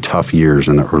 very tough years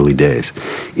in the early days.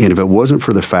 And if it wasn't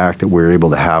for the fact that we were able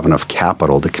to have enough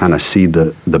capital to kind of see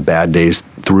the bad days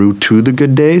through to the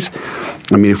good days,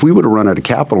 if we would have run out of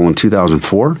capital in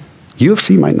 2004,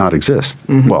 UFC might not exist.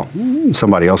 Mm-hmm. Well,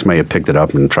 somebody else may have picked it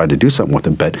up and tried to do something with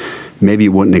it, but maybe it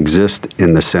wouldn't exist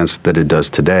in the sense that it does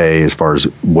today as far as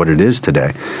what it is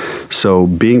today. So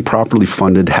being properly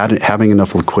funded, having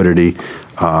enough liquidity,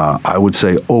 I would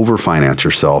say overfinance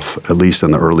yourself, at least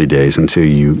in the early days, until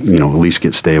you at least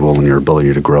get stable and your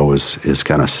ability to grow is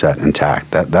kind of set intact.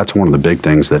 That's one of the big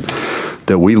things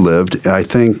that we lived. And I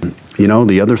think,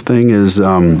 the other thing is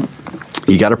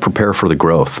you got to prepare for the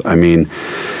growth.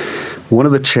 One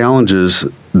of the challenges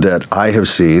that I have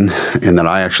seen and that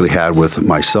I actually had with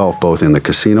myself, both in the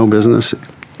casino business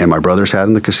and my brothers had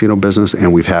in the casino business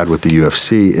and we've had with the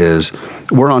UFC, is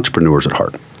we're entrepreneurs at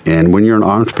heart. And when you're an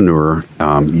entrepreneur,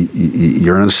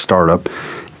 you're in a startup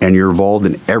and you're involved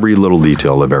in every little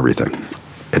detail of everything,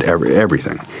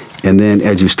 everything. And then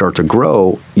as you start to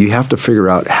grow, you have to figure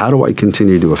out, how do I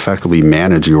continue to effectively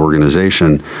manage the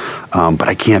organization, but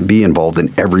I can't be involved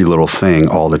in every little thing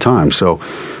all the time. So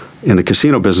in the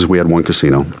casino business, we had one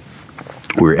casino.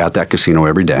 We were at that casino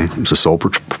every day. It was a sole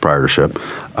proprietorship.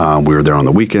 We were there on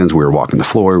the weekends. We were walking the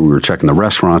floor. We were checking the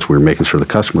restaurants. We were making sure the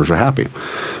customers are happy.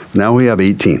 Now we have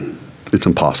 18. It's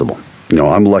impossible.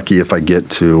 I'm lucky if I get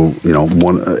to,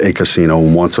 a casino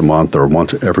once a month or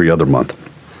once every other month.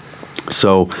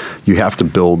 So you have to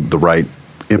build the right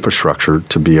infrastructure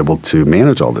to be able to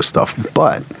manage all this stuff.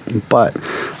 But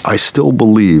I still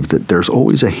believe that there's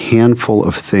always a handful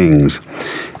of things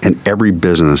in every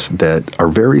business that are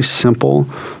very simple,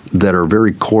 that are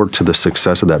very core to the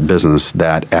success of that business,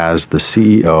 that as the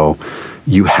CEO,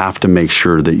 you have to make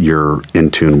sure that you're in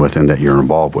tune with and that you're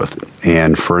involved with.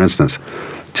 And for instance,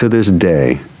 to this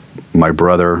day, my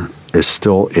brother is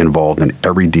still involved in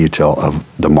every detail of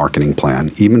the marketing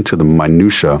plan, even to the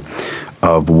minutia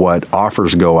of what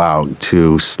offers go out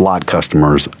to slot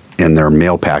customers in their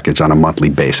mail package on a monthly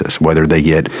basis, whether they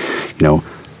get,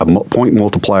 a point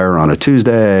multiplier on a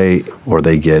Tuesday, or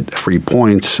they get free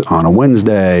points on a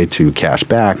Wednesday to cash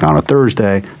back on a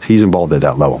Thursday. He's involved at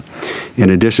that level.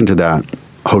 In addition to that,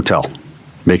 hotel,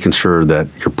 making sure that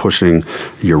you're pushing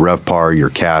your RevPAR, your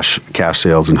cash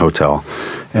sales and hotel.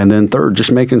 And then third,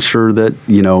 just making sure that,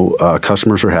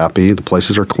 customers are happy, the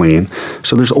places are clean.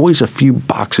 So there's always a few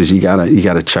boxes you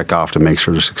gotta check off to make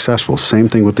sure they're successful. Same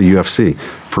thing with the UFC.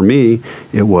 For me,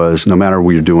 it was no matter what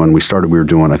we were doing, we were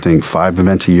doing, I think, 5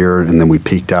 events a year, and then we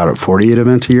peaked out at 48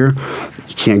 events a year.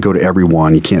 You can't go to every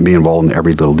one. You can't be involved in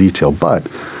every little detail. But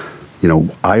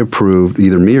I approved,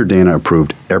 either me or Dana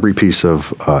approved every piece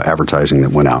of advertising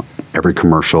that went out, every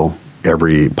commercial,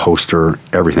 every poster,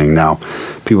 everything. Now,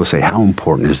 people say, how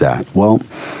important is that? Well,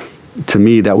 to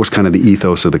me, that was kind of the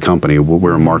ethos of the company.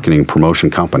 We're a marketing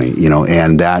promotion company,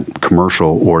 and that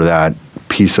commercial or that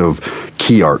piece of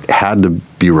key art had to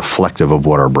be reflective of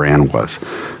what our brand was.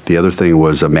 The other thing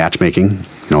was matchmaking.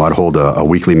 I'd hold a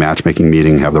weekly matchmaking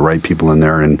meeting, have the right people in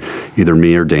there, and either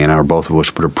me or Dana or both of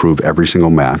us would approve every single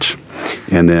match.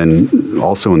 And then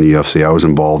also in the UFC, I was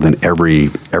involved in every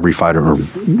fighter, or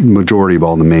majority of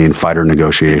all the main fighter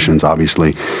negotiations.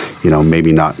 Obviously,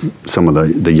 maybe not some of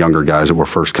the younger guys that were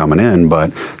first coming in,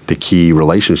 but the key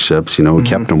relationships, we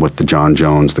kept them with the John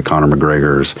Jones, the Conor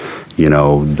McGregors,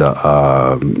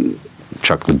 the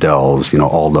Chuck Liddells,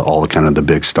 all the kind of the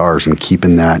big stars, and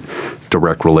keeping that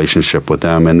direct relationship with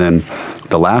them. And then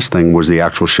the last thing was the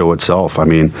actual show itself. I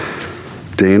mean,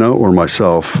 Dana or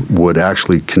myself would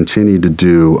actually continue to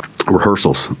do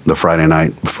rehearsals the Friday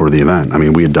night before the event. I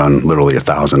mean, we had done literally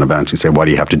 1,000 events. You say, why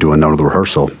do you have to do another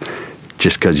rehearsal?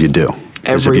 Just because you do.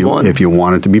 Everyone. If you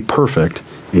want it to be perfect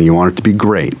and you want it to be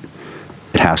great,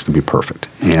 it has to be perfect.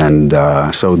 And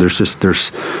so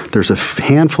there's a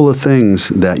handful of things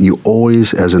that you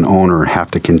always, as an owner,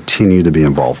 have to continue to be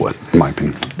involved with, in my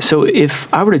opinion. So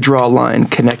if I were to draw a line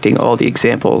connecting all the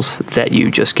examples that you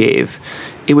just gave,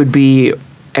 it would be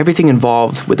everything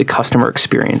involved with the customer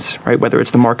experience, right? Whether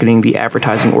it's the marketing, the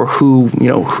advertising, or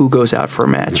who goes out for a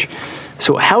match.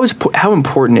 So how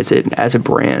important is it as a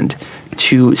brand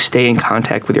to stay in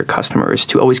contact with your customers,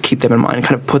 to always keep them in mind and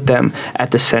kind of put them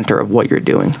at the center of what you're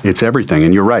doing? It's everything,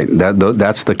 and you're right.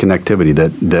 That's the connectivity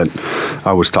that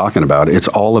I was talking about. It's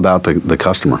all about the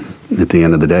customer. At the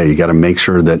end of the day, you got to make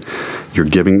sure that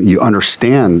you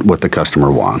understand what the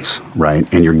customer wants,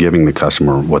 right? And you're giving the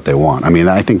customer what they want. I mean,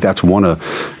 I think that's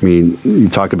you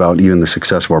talk about even the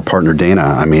success of our partner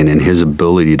Dana, and his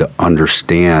ability to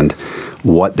understand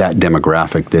what that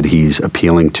demographic that he's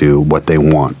appealing to, what they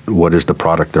want, what is the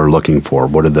product they're looking for,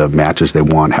 what are the matches they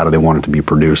want, how do they want it to be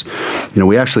produced.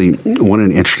 We actually,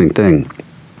 one interesting thing,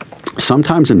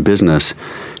 sometimes in business,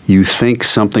 you think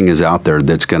something is out there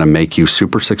that's going to make you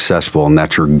super successful and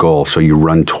that's your goal, so you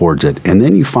run towards it. And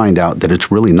then you find out that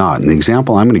it's really not. And the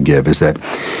example I'm going to give is that,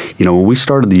 when we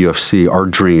started the UFC, our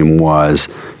dream was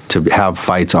to have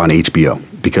fights on HBO,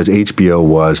 because HBO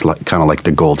was kind of like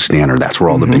the gold standard. That's where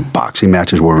all the big boxing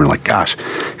matches were. And we're like, gosh,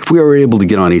 if we were able to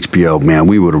get on HBO, man,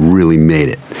 we would have really made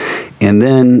it. And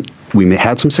then we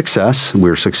had some success. We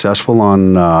were successful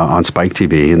on Spike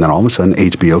TV, and then all of a sudden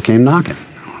HBO came knocking.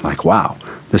 Like, wow,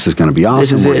 this is going to be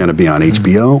awesome. We're going to be on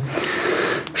HBO.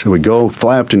 So we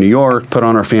fly up to New York, put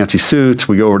on our fancy suits.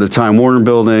 We go over to the Time Warner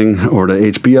building or to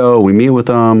HBO. We meet with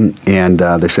them, and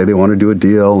they say they want to do a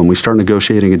deal, and we start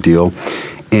negotiating a deal.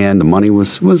 And the money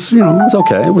was it was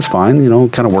okay. It was fine.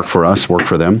 Kind of worked for us, worked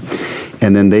for them.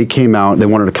 And then they came out. They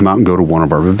wanted to come out and go to one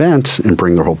of our events and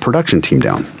bring their whole production team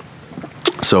down.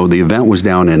 So the event was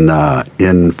down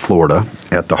in Florida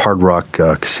at the Hard Rock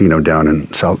Casino down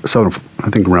in south, I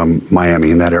think around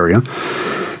Miami, in that area.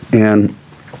 And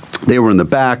they were in the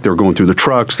back. They were going through the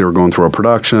trucks. They were going through our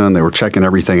production. They were checking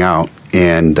everything out.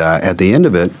 And at the end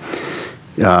of it,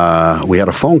 we had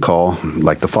a phone call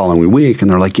like the following week, and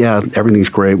they're like, yeah, everything's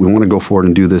great. We want to go forward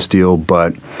and do this deal,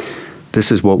 but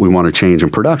this is what we want to change in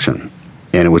production.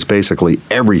 And it was basically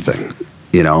everything,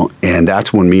 and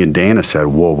that's when me and Dana said,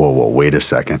 whoa, wait a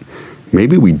second.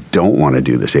 Maybe we don't want to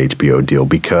do this HBO deal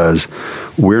because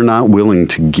we're not willing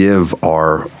to give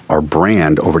our our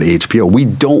brand over to HBO. We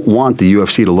don't want the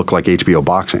UFC to look like HBO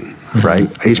boxing, right?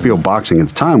 HBO boxing at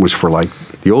the time was for like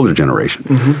the older generation.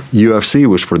 UFC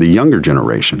was for the younger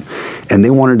generation. And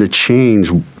they wanted to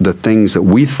change the things that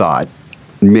we thought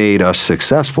made us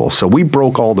successful. So we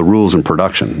broke all the rules in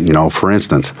production. You know, for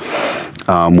instance,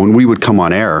 when we would come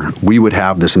on air, we would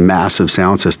have this massive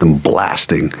sound system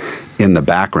blasting in the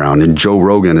background. And Joe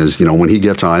Rogan is, you know, when he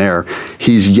gets on air,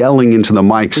 he's yelling into the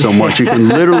mic so much you can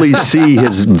literally see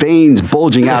his veins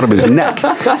bulging out of his neck,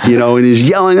 you know, and he's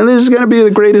yelling, and this is going to be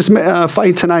the greatest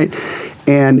fight tonight.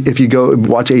 And if you go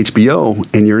watch HBO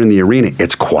and you're in the arena,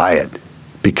 it's quiet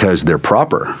because they're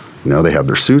proper. You know, they have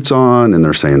their suits on, and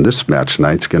they're saying this match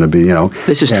tonight's going to be, you know.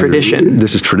 This is tradition.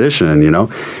 This is tradition, you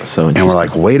know. So and we're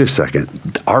like, wait a second.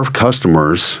 Our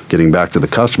customers, getting back to the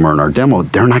customer in our demo,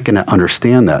 they're not going to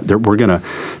understand that.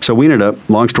 So we ended up,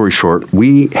 long story short,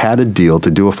 we had a deal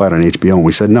to do a fight on HBO, and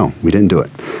we said no, we didn't do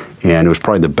it. And it was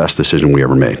probably the best decision we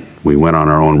ever made. We went on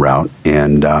our own route,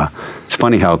 and it's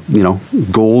funny how, you know,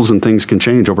 goals and things can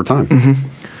change over time.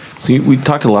 So we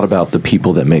talked a lot about the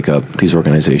people that make up these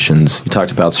organizations. You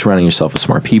talked about surrounding yourself with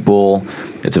smart people.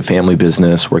 It's a family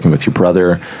business, working with your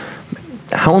brother.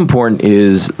 How important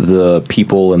is the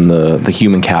people and the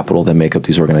human capital that make up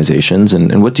these organizations?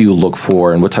 And what do you look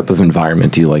for, and what type of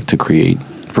environment do you like to create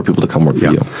for people to come work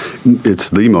for you? It's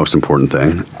the most important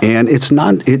thing. And it's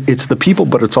not, it's the people,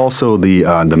 but it's also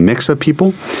the mix of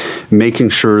people, making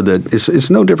sure that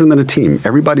it's no different than a team.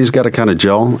 Everybody's got to kind of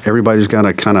gel. Everybody's got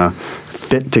to kind of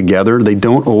fit together. They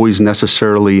don't always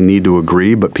necessarily need to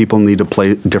agree, but people need to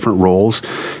play different roles.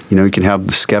 You know, you can have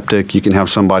the skeptic, you can have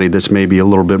somebody that's maybe a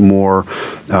little bit more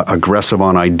aggressive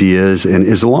on ideas, and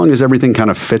as long as everything kind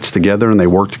of fits together and they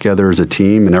work together as a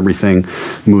team and everything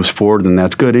moves forward, then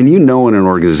that's good. And you know, in an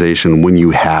organization, when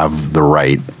you have the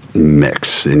right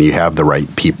mix and you have the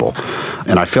right people.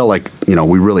 And I felt like, you know,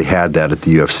 we really had that at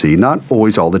the UFC. Not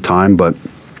always all the time, but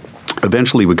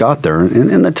eventually we got there.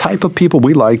 And the type of people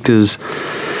we liked is,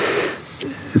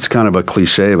 it's kind of a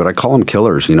cliche, but I call them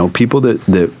killers. You know, people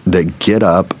that get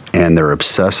up and they're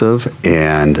obsessive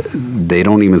and they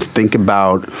don't even think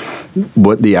about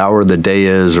what the hour of the day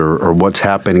is or what's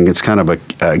happening. It's kind of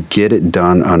a get it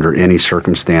done under any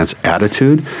circumstance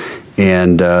attitude.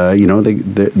 And, you know,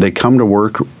 they come to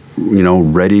work, you know,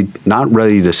 not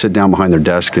ready to sit down behind their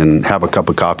desk and have a cup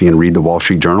of coffee and read the Wall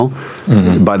Street Journal.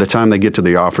 By the time they get to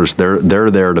the office, they're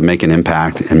there to make an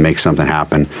impact and make something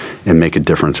happen and make a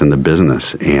difference in the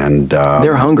business. And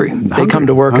they're hungry. They come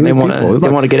to work and they want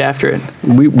to get after it.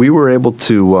 We were able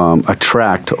to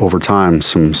attract over time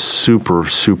some super,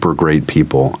 super great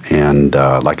people. And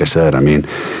like I said, I mean,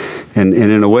 and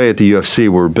in a way, at the UFC,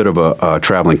 we're a bit of a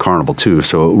traveling carnival, too.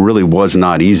 So it really was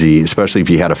not easy, especially if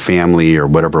you had a family or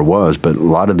whatever it was. But a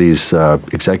lot of these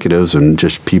executives and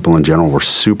just people in general were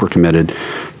super committed,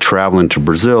 traveling to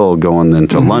Brazil, going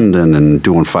into London and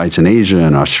doing fights in Asia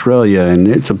and Australia. And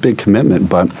it's a big commitment,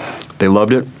 but they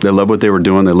loved it. They loved what they were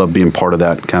doing. They loved being part of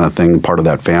that kind of thing, part of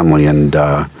that family. And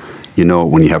you know,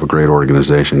 when you have a great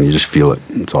organization, you just feel it.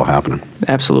 It's all happening.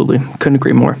 Absolutely. Couldn't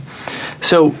agree more.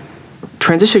 So,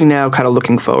 transitioning now, kind of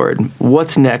looking forward,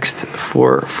 what's next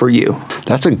for you?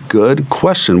 That's a good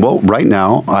question. Well, right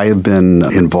now, I have been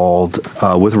involved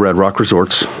with Red Rock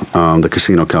Resorts, the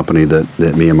casino company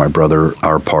that me and my brother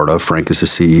are part of. Frank is the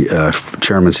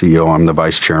chairman, CEO. I'm the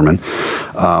vice chairman.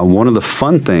 One of the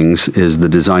fun things is the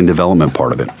design development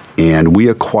part of it. And we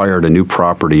acquired a new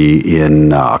property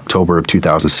in October of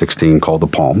 2016 called The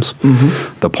Palms.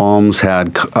 The Palms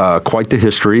had quite the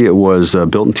history. It was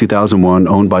built in 2001,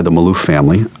 owned by the Maloof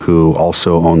family, who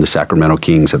also owned the Sacramento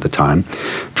Kings at the time.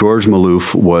 George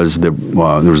Maloof was there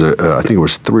was I think it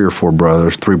was three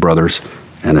brothers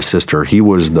and a sister. He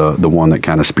was the one that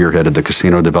kind of spearheaded the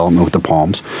casino development with the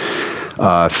Palms.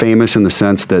 Famous in the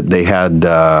sense that they had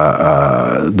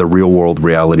the Real World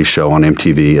reality show on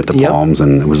MTV at the Palms,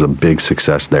 and it was a big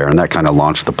success there, and that kind of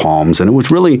launched the Palms. And it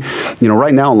was really, you know,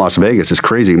 right now in Las Vegas, it's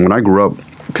crazy. When I grew up,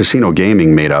 casino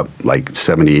gaming made up like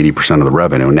 70-80% of the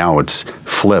revenue. Now it's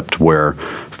flipped, where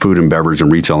food and beverage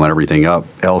and retail and everything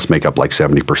else make up like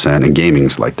 70%, and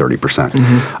gaming's like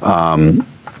 30%.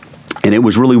 And it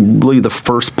was really the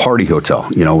first party hotel,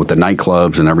 you know, with the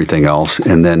nightclubs and everything else.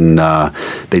 And then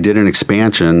they did an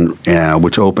expansion,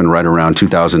 which opened right around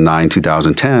 2009,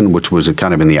 2010, which was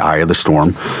kind of in the eye of the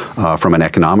storm from an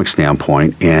economic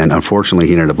standpoint. And unfortunately,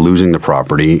 he ended up losing the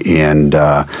property, and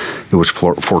it was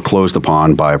foreclosed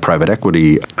upon by a private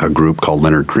equity group called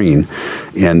Leonard Green.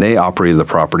 And they operated the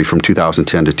property from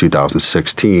 2010 to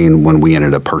 2016, when we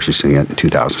ended up purchasing it in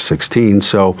 2016.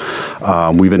 So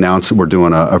we've announced that we're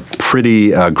doing a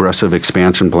pretty aggressive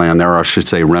expansion plan there, or I should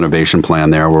say renovation plan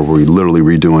there, where we're literally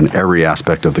redoing every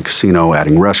aspect of the casino,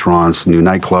 adding restaurants, new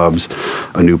nightclubs,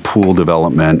 a new pool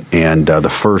development, and the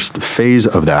first phase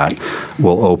of that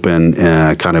will open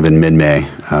kind of in mid-May,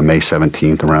 May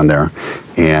 17th, around there.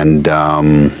 And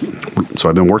so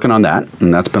I've been working on that,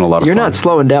 and that's been a lot of fun. You're not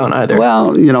slowing down either.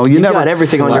 Well, you never got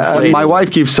everything on your plate. My wife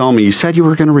keeps telling me, you said you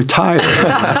were going to retire.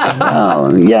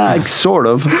 Well, yeah, sort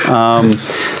of.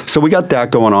 So we got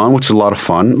that going on, which is a lot of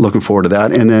fun. Looking forward to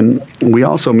that. And then we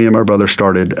also, me and my brother,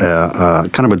 started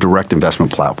kind of a direct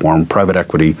investment platform, private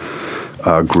equity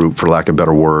group, for lack of a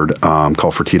better word,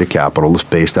 called Fertitta Capital. It's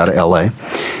based out of LA.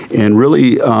 And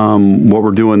really what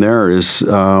we're doing there is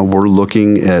we're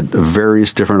looking at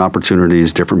various different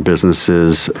opportunities, different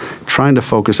businesses, trying to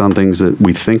focus on things that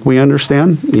we think we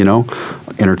understand,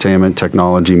 entertainment,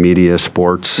 technology, media,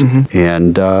 sports. Mm-hmm.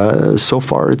 And so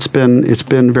far it's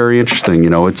been very interesting.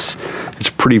 It's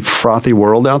a pretty frothy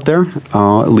world out there,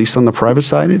 at least on the private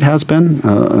side it has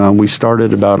been. We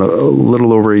started about a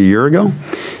little over a year ago.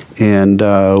 And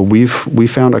we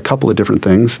found a couple of different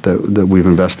things that we've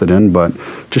invested in, but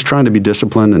just trying to be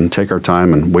disciplined and take our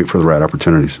time and wait for the right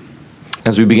opportunities.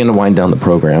 As we begin to wind down the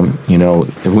program,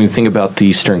 if we think about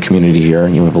the Stern community here,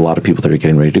 you have a lot of people that are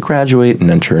getting ready to graduate and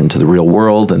enter into the real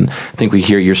world, and I think we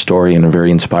hear your story and are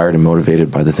very inspired and motivated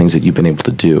by the things that you've been able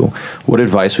to do. What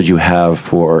advice would you have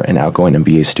for an outgoing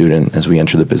MBA student as we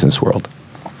enter the business world?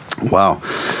 Wow.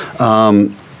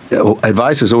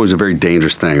 Advice is always a very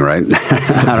dangerous thing, right?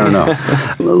 I don't know.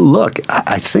 Look,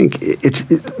 I think it's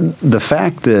the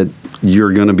fact that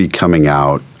you're going to be coming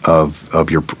out of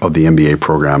the MBA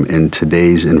program in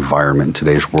today's environment,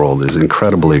 today's world, is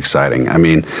incredibly exciting. I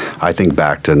mean, I think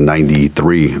back to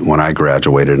 '93 when I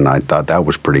graduated, and I thought that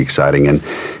was pretty exciting. And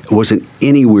it wasn't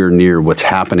anywhere near what's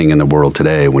happening in the world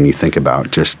today when you think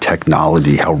about just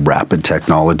technology, how rapid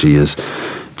technology is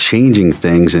changing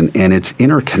things, and it's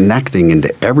interconnecting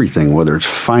into everything, whether it's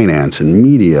finance and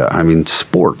media,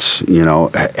 sports,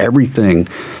 everything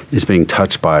is being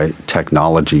touched by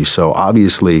technology. So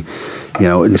obviously,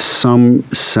 in some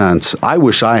sense, I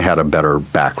wish I had a better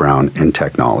background in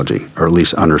technology, or at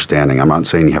least understanding. I'm not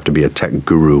saying you have to be a tech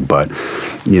guru, but,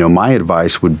 my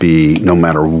advice would be, no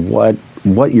matter what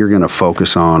you're going to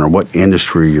focus on or what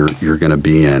industry you're going to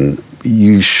be in,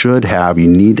 you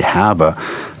need to have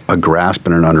a grasp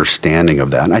and an understanding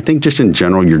of that. And I think just in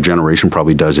general, your generation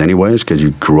probably does anyways, because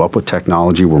you grew up with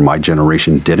technology where my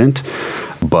generation didn't.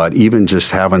 But even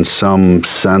just having some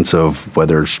sense of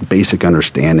whether it's basic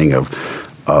understanding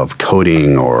of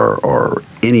coding or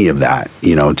any of that,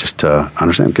 just to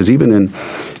understand. Because even in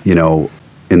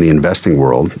the investing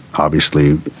world,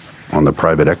 obviously on the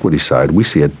private equity side, we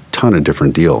see a ton of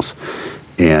different deals.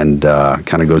 And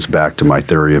kind of goes back to my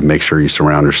theory of make sure you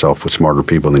surround yourself with smarter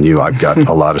people than you. I've got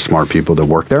a lot of smart people that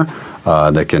work there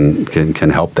that can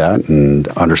help that and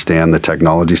understand the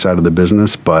technology side of the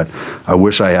business. But I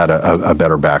wish I had a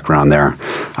better background there.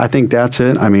 I think that's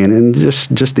it. And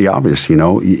just the obvious,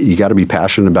 you got to be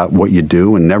passionate about what you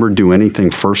do and never do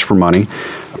anything first for money.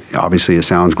 Obviously, it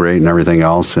sounds great and everything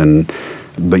else,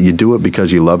 but you do it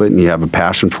because you love it and you have a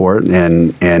passion for it,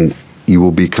 and you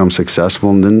will become successful,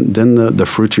 and then the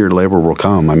fruits of your labor will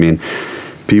come.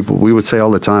 We would say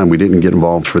all the time, we didn't get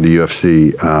involved with the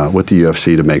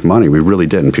UFC to make money. We really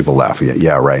didn't. People laugh at,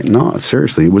 yeah, right. No,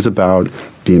 seriously, it was about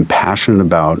being passionate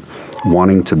about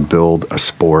wanting to build a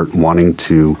sport, wanting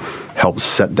to help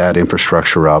set that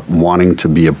infrastructure up, wanting to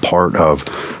be a part of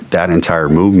that entire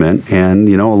movement. And,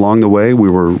 along the way, we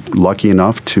were lucky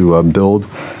enough to build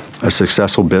a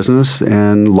successful business,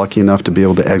 and lucky enough to be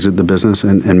able to exit the business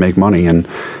and make money. And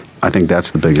I think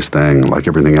that's the biggest thing. Like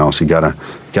everything else, you gotta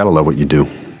love what you do,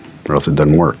 or else it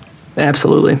doesn't work.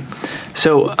 Absolutely.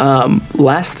 So,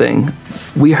 last thing,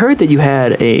 we heard that you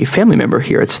had a family member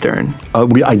here at Stern.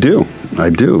 I do.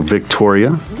 Victoria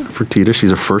Fertitta.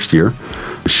 She's a first year.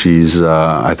 She's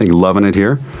I think loving it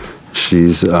here.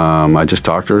 She's I just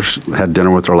talked to her, had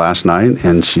dinner with her last night,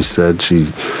 and she said she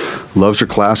loves her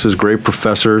classes, great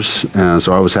professors, and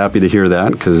so I was happy to hear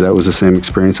that, because that was the same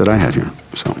experience that I had here.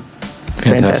 So,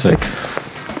 fantastic.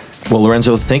 Well,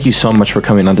 Lorenzo, thank you so much for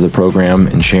coming onto the program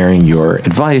and sharing your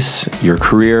advice, your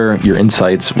career, your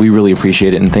insights. We really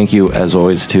appreciate it, and thank you, as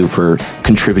always, too, for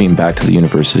contributing back to the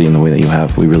university in the way that you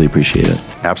have. We really appreciate it.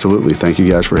 Absolutely. Thank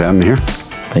you guys for having me here.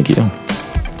 Thank you.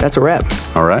 That's a wrap.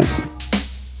 All right.